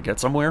if you're trying to get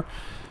somewhere,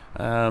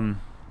 and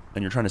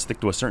you're trying to stick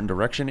to a certain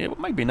direction, it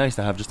might be nice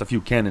to have just a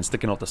few cannons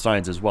sticking out the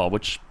sides as well.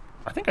 Which,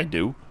 I think I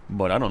do.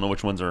 But I don't know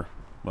which ones are...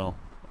 well,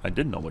 I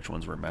did know which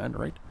ones were manned,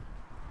 right?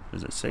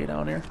 Does it say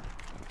down here?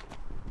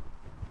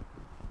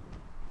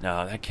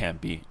 No, that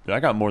can't be. I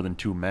got more than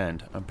 2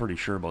 manned. I'm pretty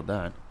sure about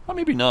that. Well,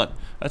 maybe not.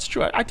 That's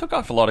true. I took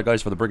off a lot of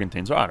guys for the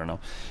brigantine, so I don't know.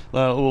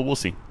 We'll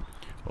see.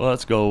 Well,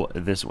 let's go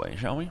this way,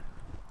 shall we?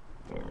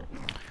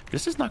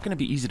 This is not going to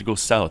be easy to go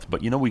south,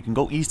 but you know, we can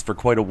go east for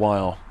quite a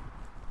while.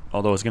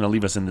 Although it's going to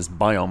leave us in this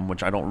biome,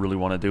 which I don't really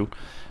want to do.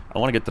 I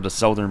want to get to the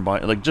southern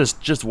biome. Like,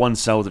 just one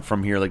south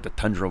from here, like the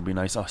tundra would be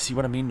nice. Oh, see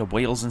what I mean? The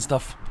whales and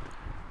stuff.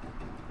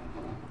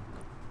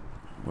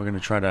 We're going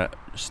to try to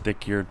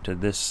stick here to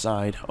this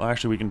side. Well,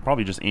 actually, we can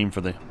probably just aim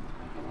for the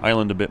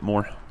island a bit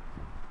more.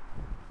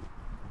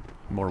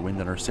 More wind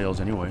in our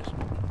sails anyways.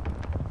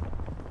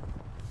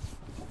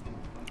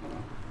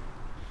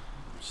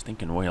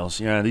 Stinking whales.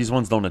 Yeah, these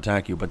ones don't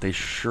attack you, but they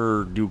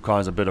sure do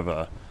cause a bit of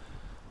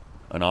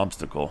an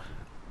obstacle.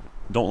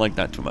 Don't like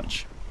that too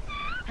much.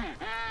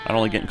 I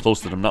don't like getting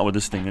close to them. Not with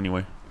this thing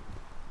anyway.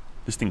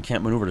 This thing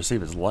can't maneuver to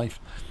save its life.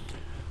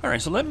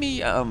 Alright, so let me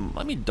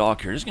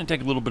dock here. It's going to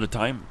take a little bit of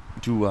time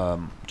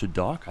to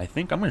dock, I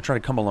think. I'm going to try to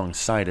come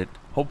alongside it.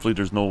 Hopefully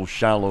there's no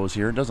shallows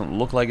here. It doesn't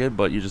look like it,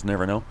 but you just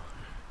never know.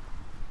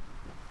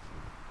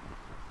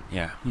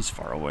 Yeah, he's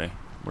far away.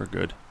 We're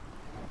good.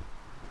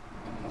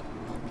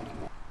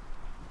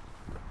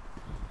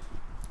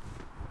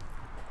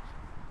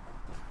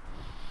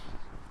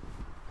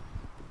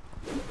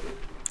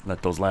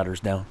 Let those ladders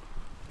down.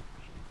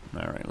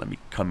 Alright, let me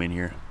come in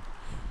here.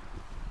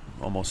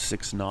 Almost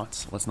 6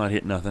 knots. Let's not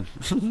hit nothing.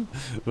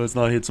 Let's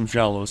not hit some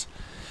shallows.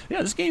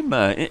 Yeah, this game,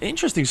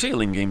 interesting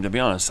sailing game, to be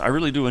honest. I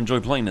really do enjoy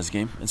playing this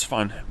game. It's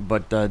fun.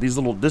 But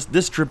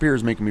this trip here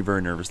is making me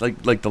very nervous.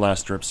 Like the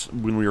last trips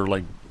when we were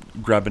like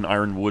grabbing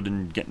ironwood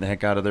and getting the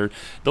heck out of there.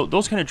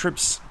 Those kind of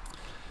trips.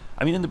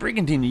 I mean, in the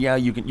brigantine, yeah,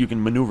 you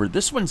can maneuver.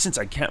 This one, since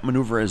I can't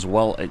maneuver as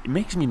well, it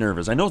makes me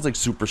nervous. I know it's like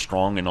super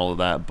strong and all of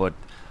that, but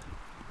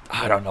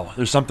I don't know.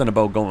 There's something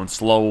about going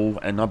slow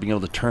and not being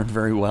able to turn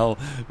very well,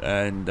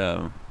 and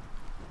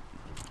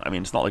I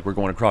mean, it's not like we're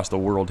going across the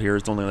world here.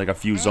 It's only like a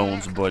few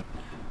zones, but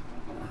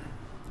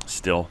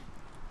still,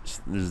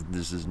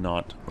 this is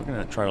not... We're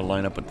going to try to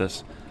line up with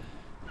this.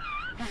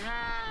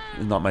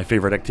 It's not my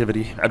favorite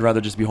activity. I'd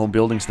rather just be home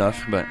building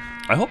stuff, but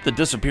I hope the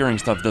disappearing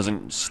stuff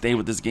doesn't stay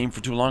with this game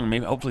for too long.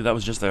 Maybe, hopefully that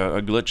was just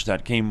a glitch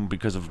that came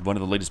because of one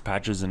of the latest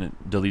patches and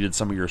it deleted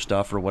some of your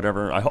stuff or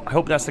whatever. I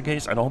hope that's the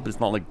case. I don't hope it's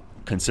not like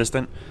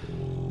consistent,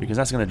 because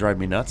that's going to drive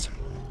me nuts.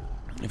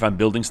 If I'm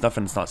building stuff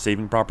and it's not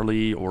saving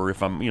properly, or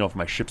if I'm, if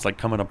my ship's like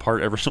coming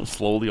apart ever so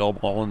slowly all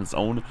on its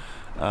own,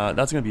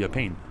 that's going to be a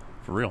pain,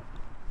 for real.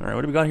 Alright,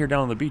 what do we got here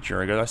down on the beach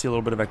here? I see a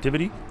little bit of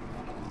activity.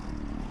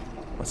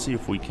 Let's see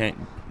if we can't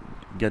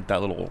get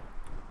that little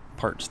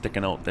part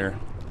sticking out there.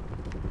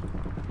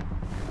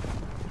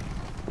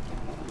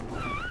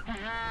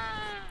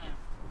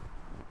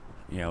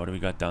 Yeah, what do we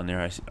got down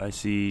there? I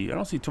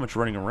don't see too much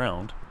running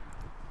around,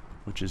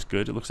 which is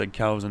good. It looks like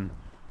cows and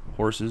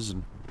horses.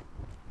 And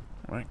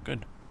alright,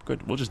 good.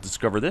 Good. We'll just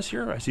discover this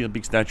here. I see a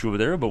big statue over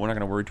there, but we're not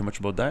going to worry too much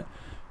about that.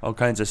 All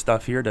kinds of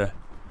stuff here to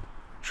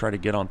try to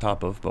get on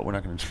top of, but we're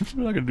not going to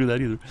we're not going to do that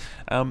either.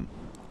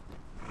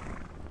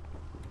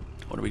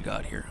 What do we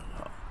got here?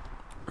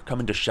 We're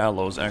coming to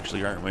shallows,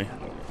 actually, aren't we?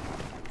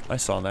 I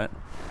saw that.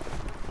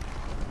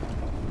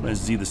 I'm going to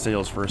Z the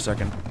sails for a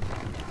second.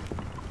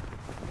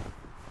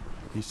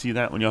 You see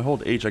that? When you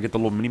hold H, I get the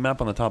little mini-map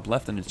on the top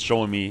left, and it's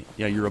showing me,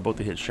 yeah, you're about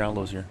to hit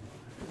shallows here.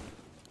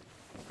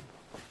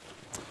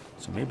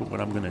 So maybe what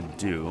I'm going to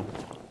do...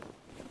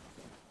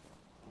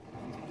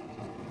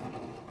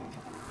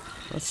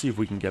 Let's see if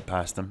we can get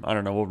past them. I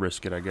don't know, we'll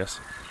risk it, I guess.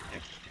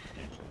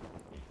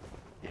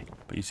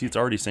 But you see, it's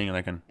already saying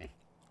I can...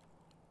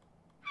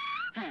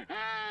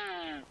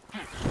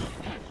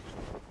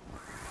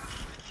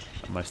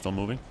 Am I still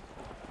moving?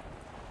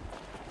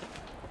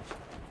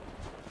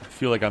 I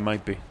feel like I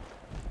might be.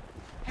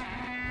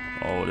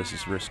 Oh, this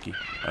is risky.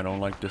 I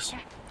don't like this.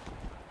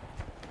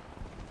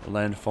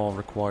 Landfall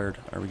required.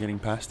 Are we getting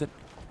past it?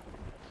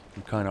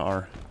 We kind of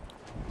are.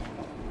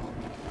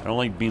 I don't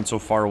like being so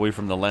far away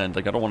from the land.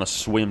 Like, I don't want to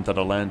swim to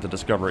the land to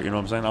discover it, you know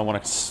what I'm saying? I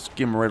want to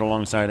skim right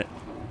alongside it.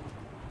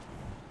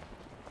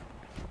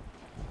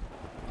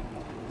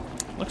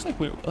 Looks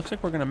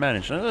like we're gonna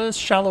manage. It's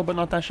shallow, but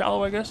not that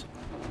shallow, I guess.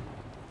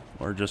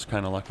 Or just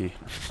kind of lucky.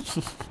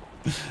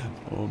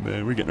 Oh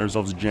man, we're getting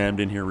ourselves jammed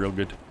in here real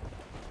good.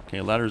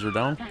 Okay, ladders are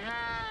down.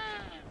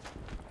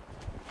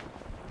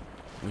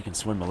 We can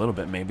swim a little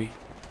bit, maybe.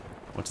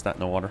 What's that in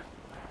the water?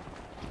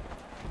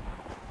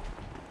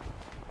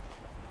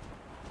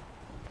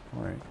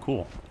 Alright,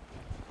 cool.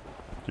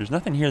 There's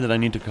nothing here that I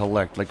need to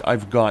collect. Like,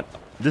 I've got...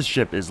 This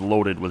ship is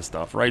loaded with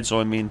stuff, right? So,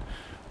 I mean,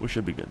 we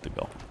should be good to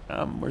go.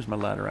 Where's my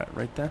ladder at?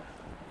 Right there?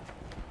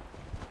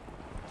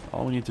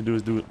 All we need to do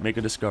is make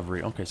a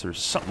discovery. Okay, so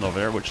there's something over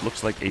there, which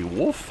looks like a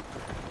wolf.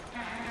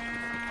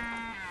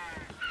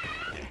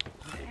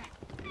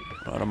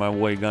 Out of my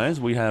way, guys.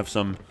 We have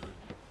some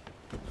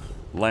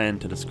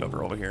land to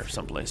discover over here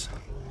someplace.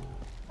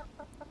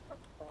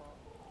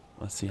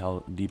 Let's see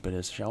how deep it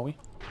is, shall we?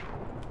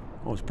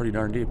 Oh, it's pretty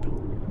darn deep.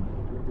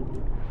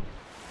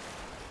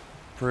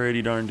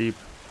 Pretty darn deep.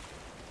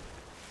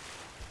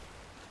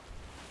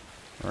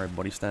 Alright,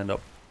 buddy, stand up.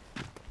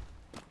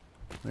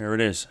 There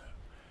it is.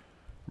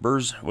 What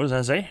does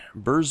that say?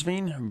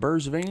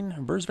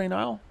 Bursvane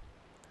Isle?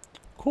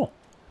 Cool.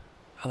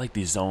 I like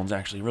these zones,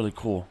 actually. Really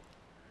cool.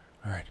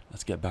 Alright,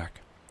 let's get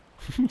back.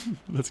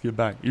 Let's get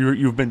back.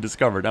 You've been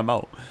discovered. I'm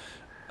out.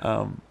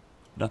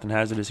 Nothing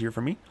hazardous here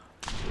for me.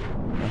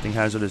 Nothing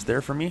hazardous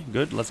there for me.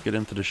 Good. Let's get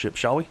into the ship,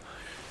 shall we?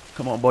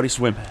 Come on, buddy,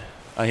 swim.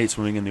 I hate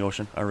swimming in the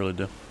ocean. I really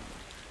do.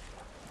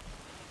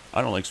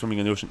 I don't like swimming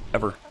in the ocean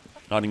ever.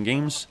 Not in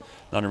games.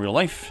 Not in real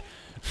life.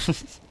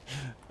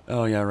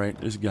 Oh, yeah, right.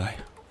 This guy.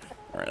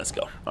 Alright, let's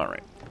go.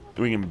 Alright.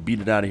 We can beat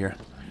it out of here.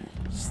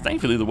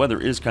 Thankfully, the weather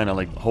is kind of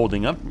like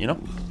holding up, you know?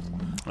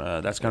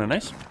 That's kind of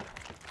nice.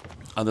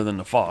 Other than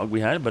the fog we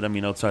had, but I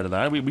mean, outside of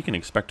that, we can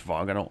expect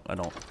fog. I don't.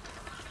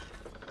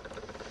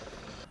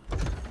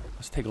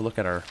 Let's take a look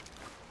at our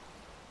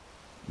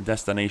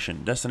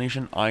destination.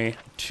 Destination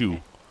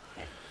I-2.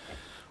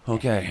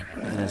 Okay.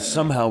 And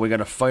somehow we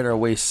gotta fight our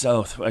way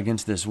south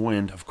against this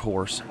wind, of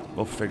course.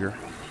 Go figure.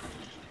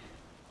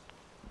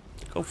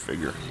 Go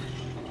figure.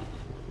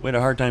 We had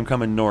a hard time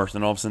coming north,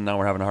 and all of a sudden now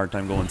we're having a hard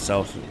time going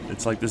south.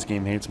 It's like this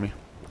game hates me.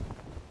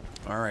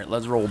 Alright,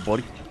 let's roll,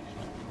 buddy.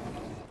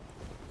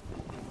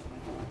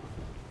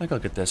 Like,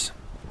 look at this.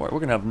 We're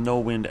gonna have no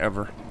wind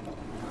ever.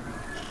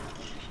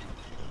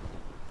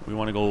 We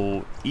want to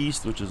go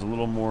east, which is a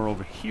little more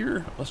over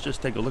here. Let's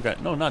just take a look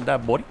at... No, not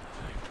that, buddy.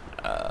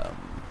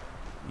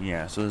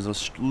 Yeah, so there's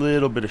a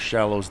little bit of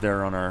shallows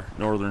there on our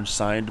northern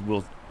side.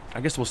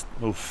 I guess we'll...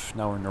 Oof,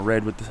 now we're in the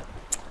red with the...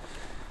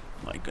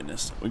 My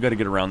goodness. We got to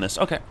get around this.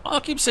 Okay,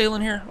 I'll keep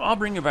sailing here. I'll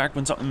bring you back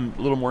when something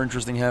a little more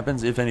interesting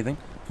happens, if anything.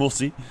 We'll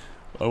see.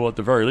 Well, at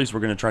the very least,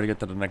 we're going to try to get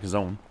to the next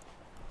zone.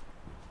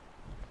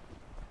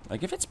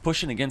 Like, if it's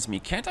pushing against me,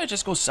 can't I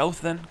just go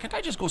south then? Can't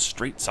I just go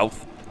straight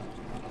south?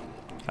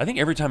 I think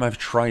every time I've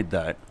tried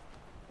that,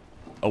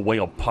 a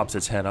whale pops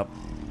its head up.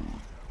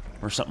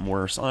 or something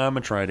worse. I'm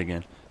gonna try it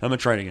again. I'm gonna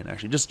try it again,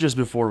 actually, just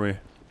before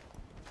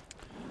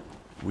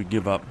we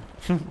give up.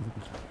 Pull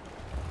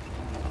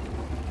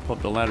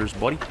up the ladders,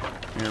 buddy.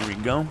 There we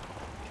go.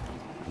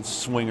 Let's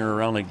swing her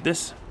around like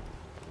this.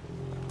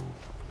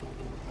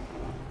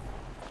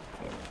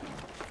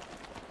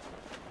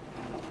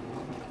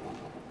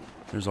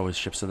 There's always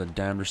ships of the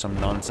damned or some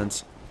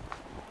nonsense.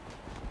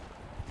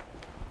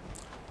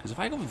 Because if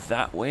I go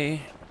that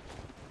way...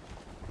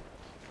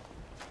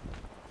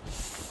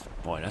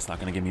 Boy, that's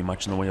not going to give me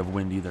much in the way of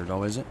wind either,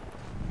 though, is it?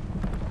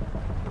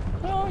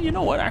 Well, you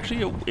know what?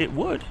 Actually, it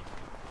would.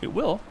 It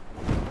will,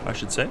 I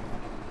should say.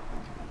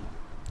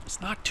 It's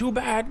not too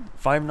bad.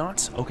 5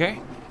 knots, okay.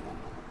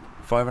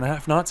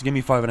 5.5 knots? Give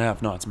me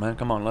 5.5 knots, man.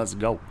 Come on, let's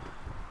go.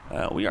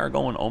 We are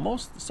going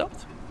almost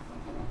south.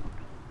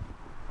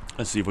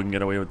 Let's see if we can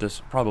get away with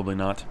this. Probably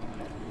not.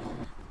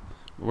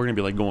 We're going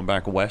to be like going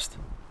back west.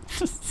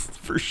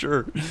 For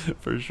sure.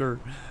 For sure.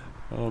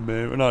 Oh,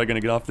 man. We're not going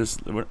to get off this.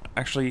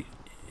 Actually,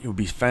 it would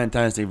be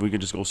fantastic if we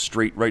could just go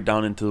straight right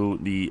down into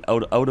the...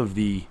 Out of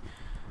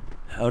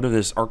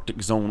this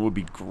Arctic zone would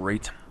be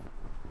great.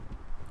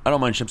 I don't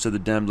mind ships of the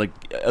damned. Like,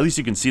 at least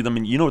you can see them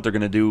and you know what they're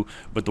going to do.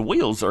 But the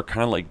whales are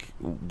kind of like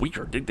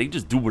weird. They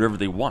just do whatever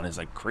they want. It's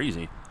like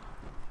crazy.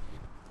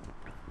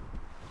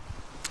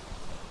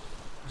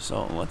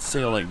 So let's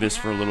sail like this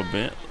for a little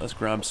bit. Let's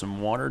grab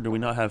some water. Do we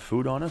not have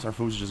food on us? Our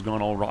food's just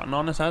gone all rotten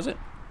on us, has it?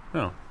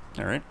 Oh,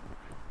 alright.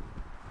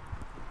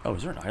 Oh,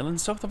 is there an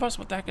island south of us?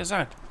 What the heck is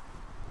that?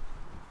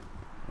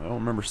 I don't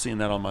remember seeing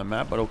that on my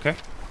map, but okay.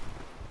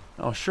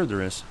 Oh, sure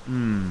there is.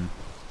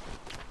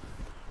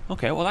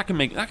 Okay, well that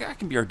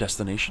can be our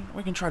destination.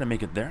 We can try to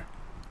make it there.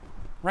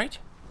 Right?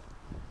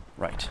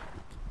 Right.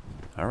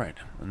 Alright.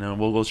 And then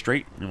we'll go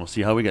straight and we'll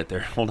see how we get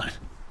there. Hold on.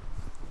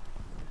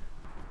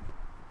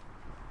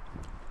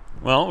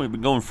 Well, we've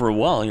been going for a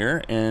while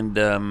here, and,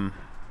 yeah,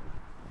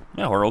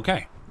 we're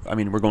okay. I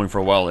mean, we're going for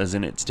a while, as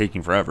in it's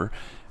taking forever.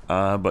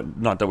 But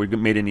not that we've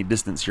made any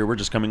distance here. We're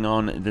just coming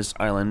on this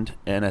island,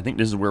 and I think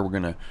this is where we're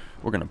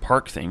gonna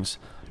park things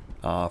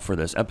for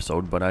this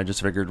episode. But I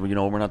just figured, you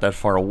know, we're not that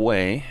far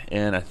away,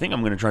 and I think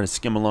I'm gonna try to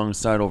skim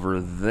alongside over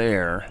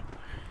there.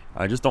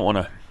 I just don't want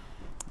to.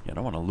 Yeah, I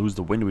don't want to lose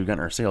the wind we've got in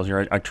our sails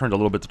here. I turned a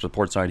little bit to the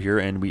port side here,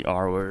 and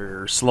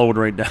we're slowed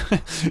right down.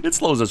 It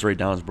slows us right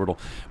down. It's brutal.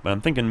 But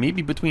I'm thinking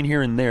maybe between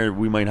here and there,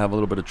 we might have a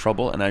little bit of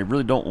trouble, and I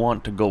really don't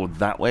want to go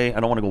that way. I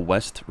don't want to go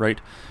west,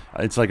 right?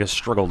 It's like a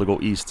struggle to go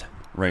east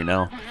right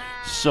now.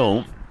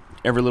 So,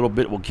 every little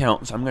bit will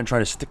count. So I'm going to try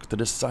to stick to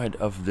this side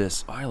of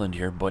this island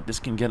here, but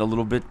this can get a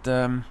little bit,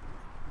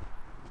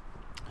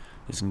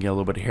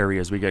 hairy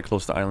as we get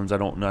close to islands. I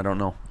don't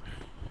know.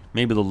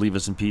 Maybe they'll leave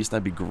us in peace.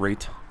 That'd be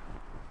great.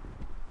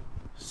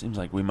 Seems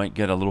like we might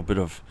get a little bit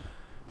of,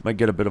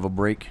 a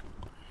break.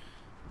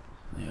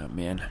 Yeah,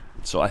 man.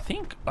 So I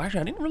think,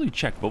 actually I didn't really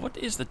check, but what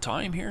is the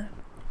time here?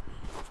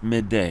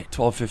 Midday,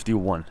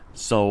 12:51.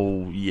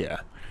 So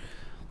yeah,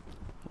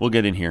 we'll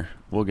get in here.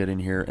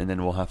 And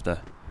then we'll have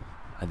to.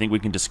 I think we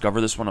can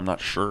discover this one. I'm not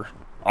sure.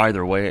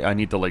 Either way, I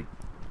need to like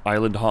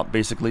island hop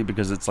basically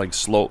because it's like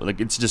slow. Like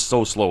it's just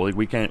so slow. Like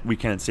we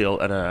can't sail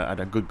at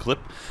a good clip.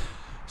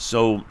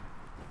 So.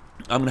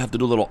 I'm going to have to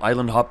do a little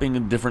island hopping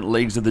in different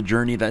legs of the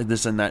journey,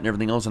 this and that and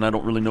everything else, and I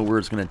don't really know where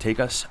it's going to take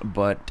us,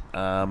 but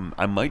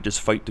I might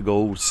just fight to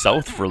go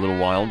south for a little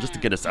while just to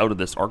get us out of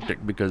this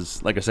Arctic,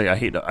 because, like I say, I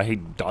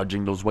hate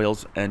dodging those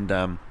whales, and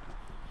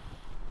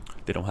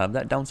they don't have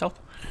that down south.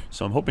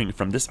 So I'm hoping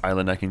from this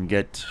island I can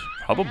get,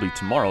 probably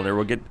tomorrow, there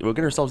we'll get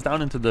ourselves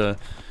down into the,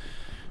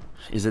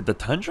 is it the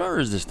tundra or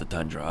is this the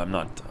tundra? I'm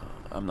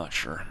not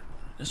sure.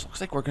 This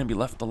looks like we're going to be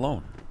left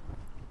alone.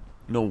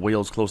 No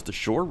whales close to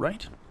shore,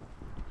 right?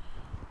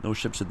 No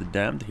ships of the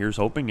damned. Here's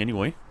hoping,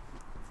 anyway.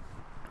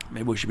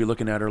 Maybe we should be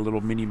looking at our little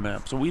mini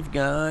map. So we've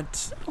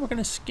got... We're going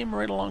to skim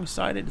right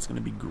alongside it. It's going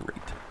to be great.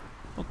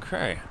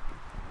 Okay.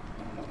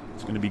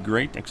 It's going to be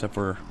great, except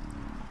for...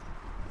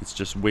 It's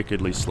just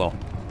wickedly slow.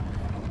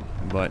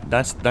 But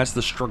that's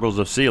the struggles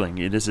of sailing.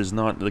 This is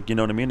not... Like, you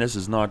know what I mean? This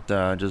is not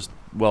just...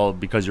 Well,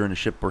 because you're in a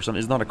ship or something.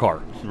 It's not a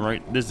car,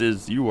 right? This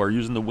is... You are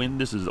using the wind.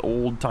 This is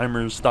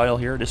old-timer style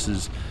here. This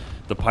is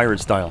the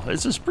pirate style.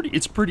 It's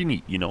pretty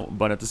neat, you know?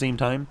 But at the same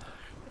time...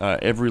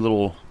 every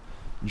little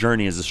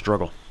journey is a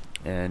struggle,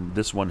 and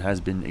this one has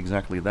been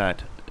exactly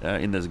that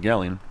in this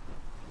Galleon.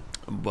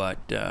 But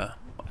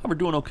we're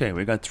doing okay.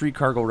 We got 3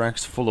 cargo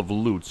racks full of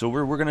loot, so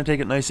we're gonna take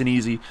it nice and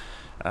easy.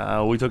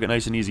 We took it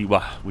nice and easy.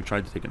 Well, we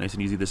tried to take it nice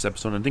and easy this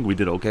episode, and I think we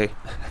did okay.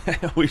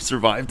 We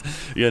survived,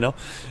 you know.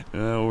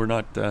 We're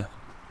not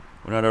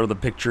out of the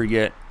picture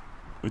yet.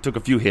 We took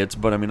a few hits,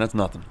 but I mean that's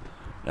nothing.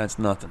 That's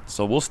nothing.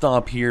 So we'll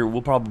stop here.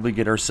 We'll probably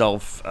get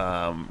ourselves,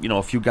 you know,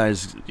 a few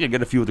guys,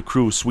 get a few of the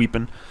crew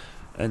sweeping,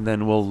 and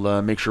then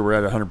we'll make sure we're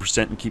at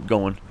 100% and keep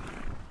going.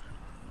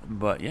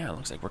 But yeah, it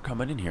looks like we're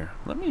coming in here.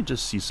 Let me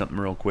just see something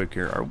real quick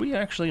here. Are we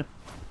actually?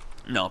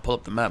 No, pull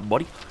up the map,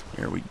 buddy.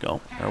 Here we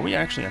go. Are we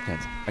actually?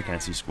 I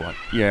can't see squat.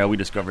 Yeah, we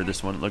discovered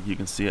this one. Look, you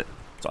can see it.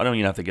 So I don't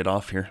even have to get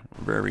off here.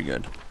 Very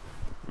good.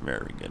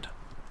 Very good.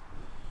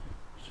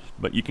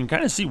 But you can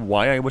kind of see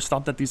why I was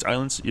stopped at these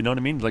islands. You know what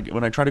I mean? Like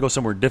when I try to go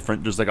somewhere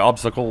different, there's like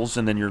obstacles,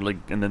 and then you're like,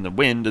 and then the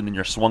wind, and then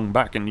you're swung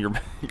back, and you're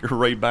you're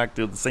right back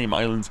to the same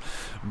islands.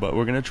 But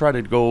we're gonna try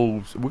to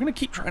go. We're gonna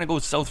keep trying to go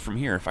south from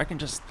here. If I can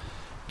just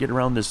get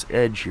around this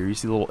edge here, you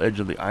see the little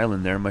edge of the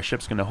island there. My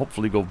ship's gonna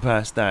hopefully go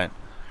past that.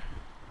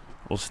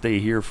 We'll stay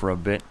here for a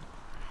bit.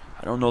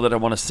 I don't know that I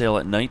want to sail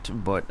at night,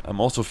 but I'm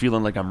also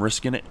feeling like I'm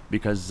risking it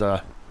because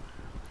the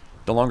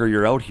longer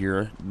you're out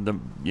here,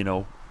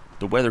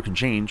 the weather can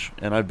change,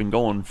 and I've been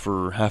going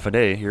for half a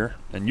day here,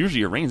 and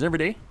usually it rains every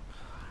day.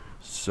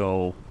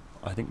 So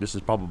I think this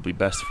is probably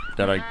best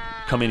that I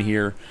come in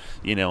here,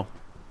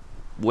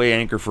 weigh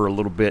anchor for a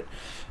little bit,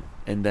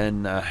 and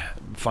then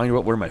find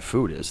out where my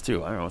food is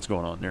too. I don't know what's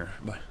going on there,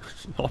 but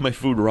all my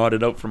food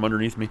rotted out from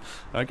underneath me.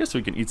 I guess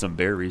we can eat some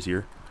berries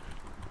here.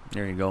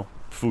 There you go.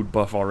 Food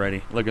buff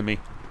already. Look at me.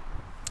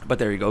 But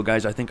there you go,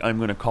 guys. I think I'm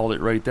going to call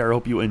it right there. I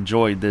hope you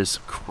enjoyed this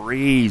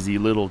crazy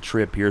little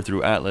trip here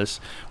through Atlas.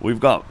 We've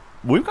got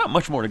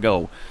much more to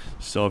go.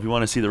 So if you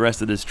want to see the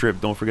rest of this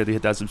trip, don't forget to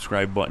hit that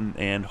subscribe button.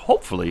 And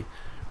hopefully,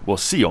 we'll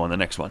see you on the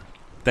next one.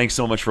 Thanks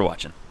so much for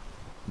watching.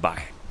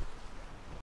 Bye.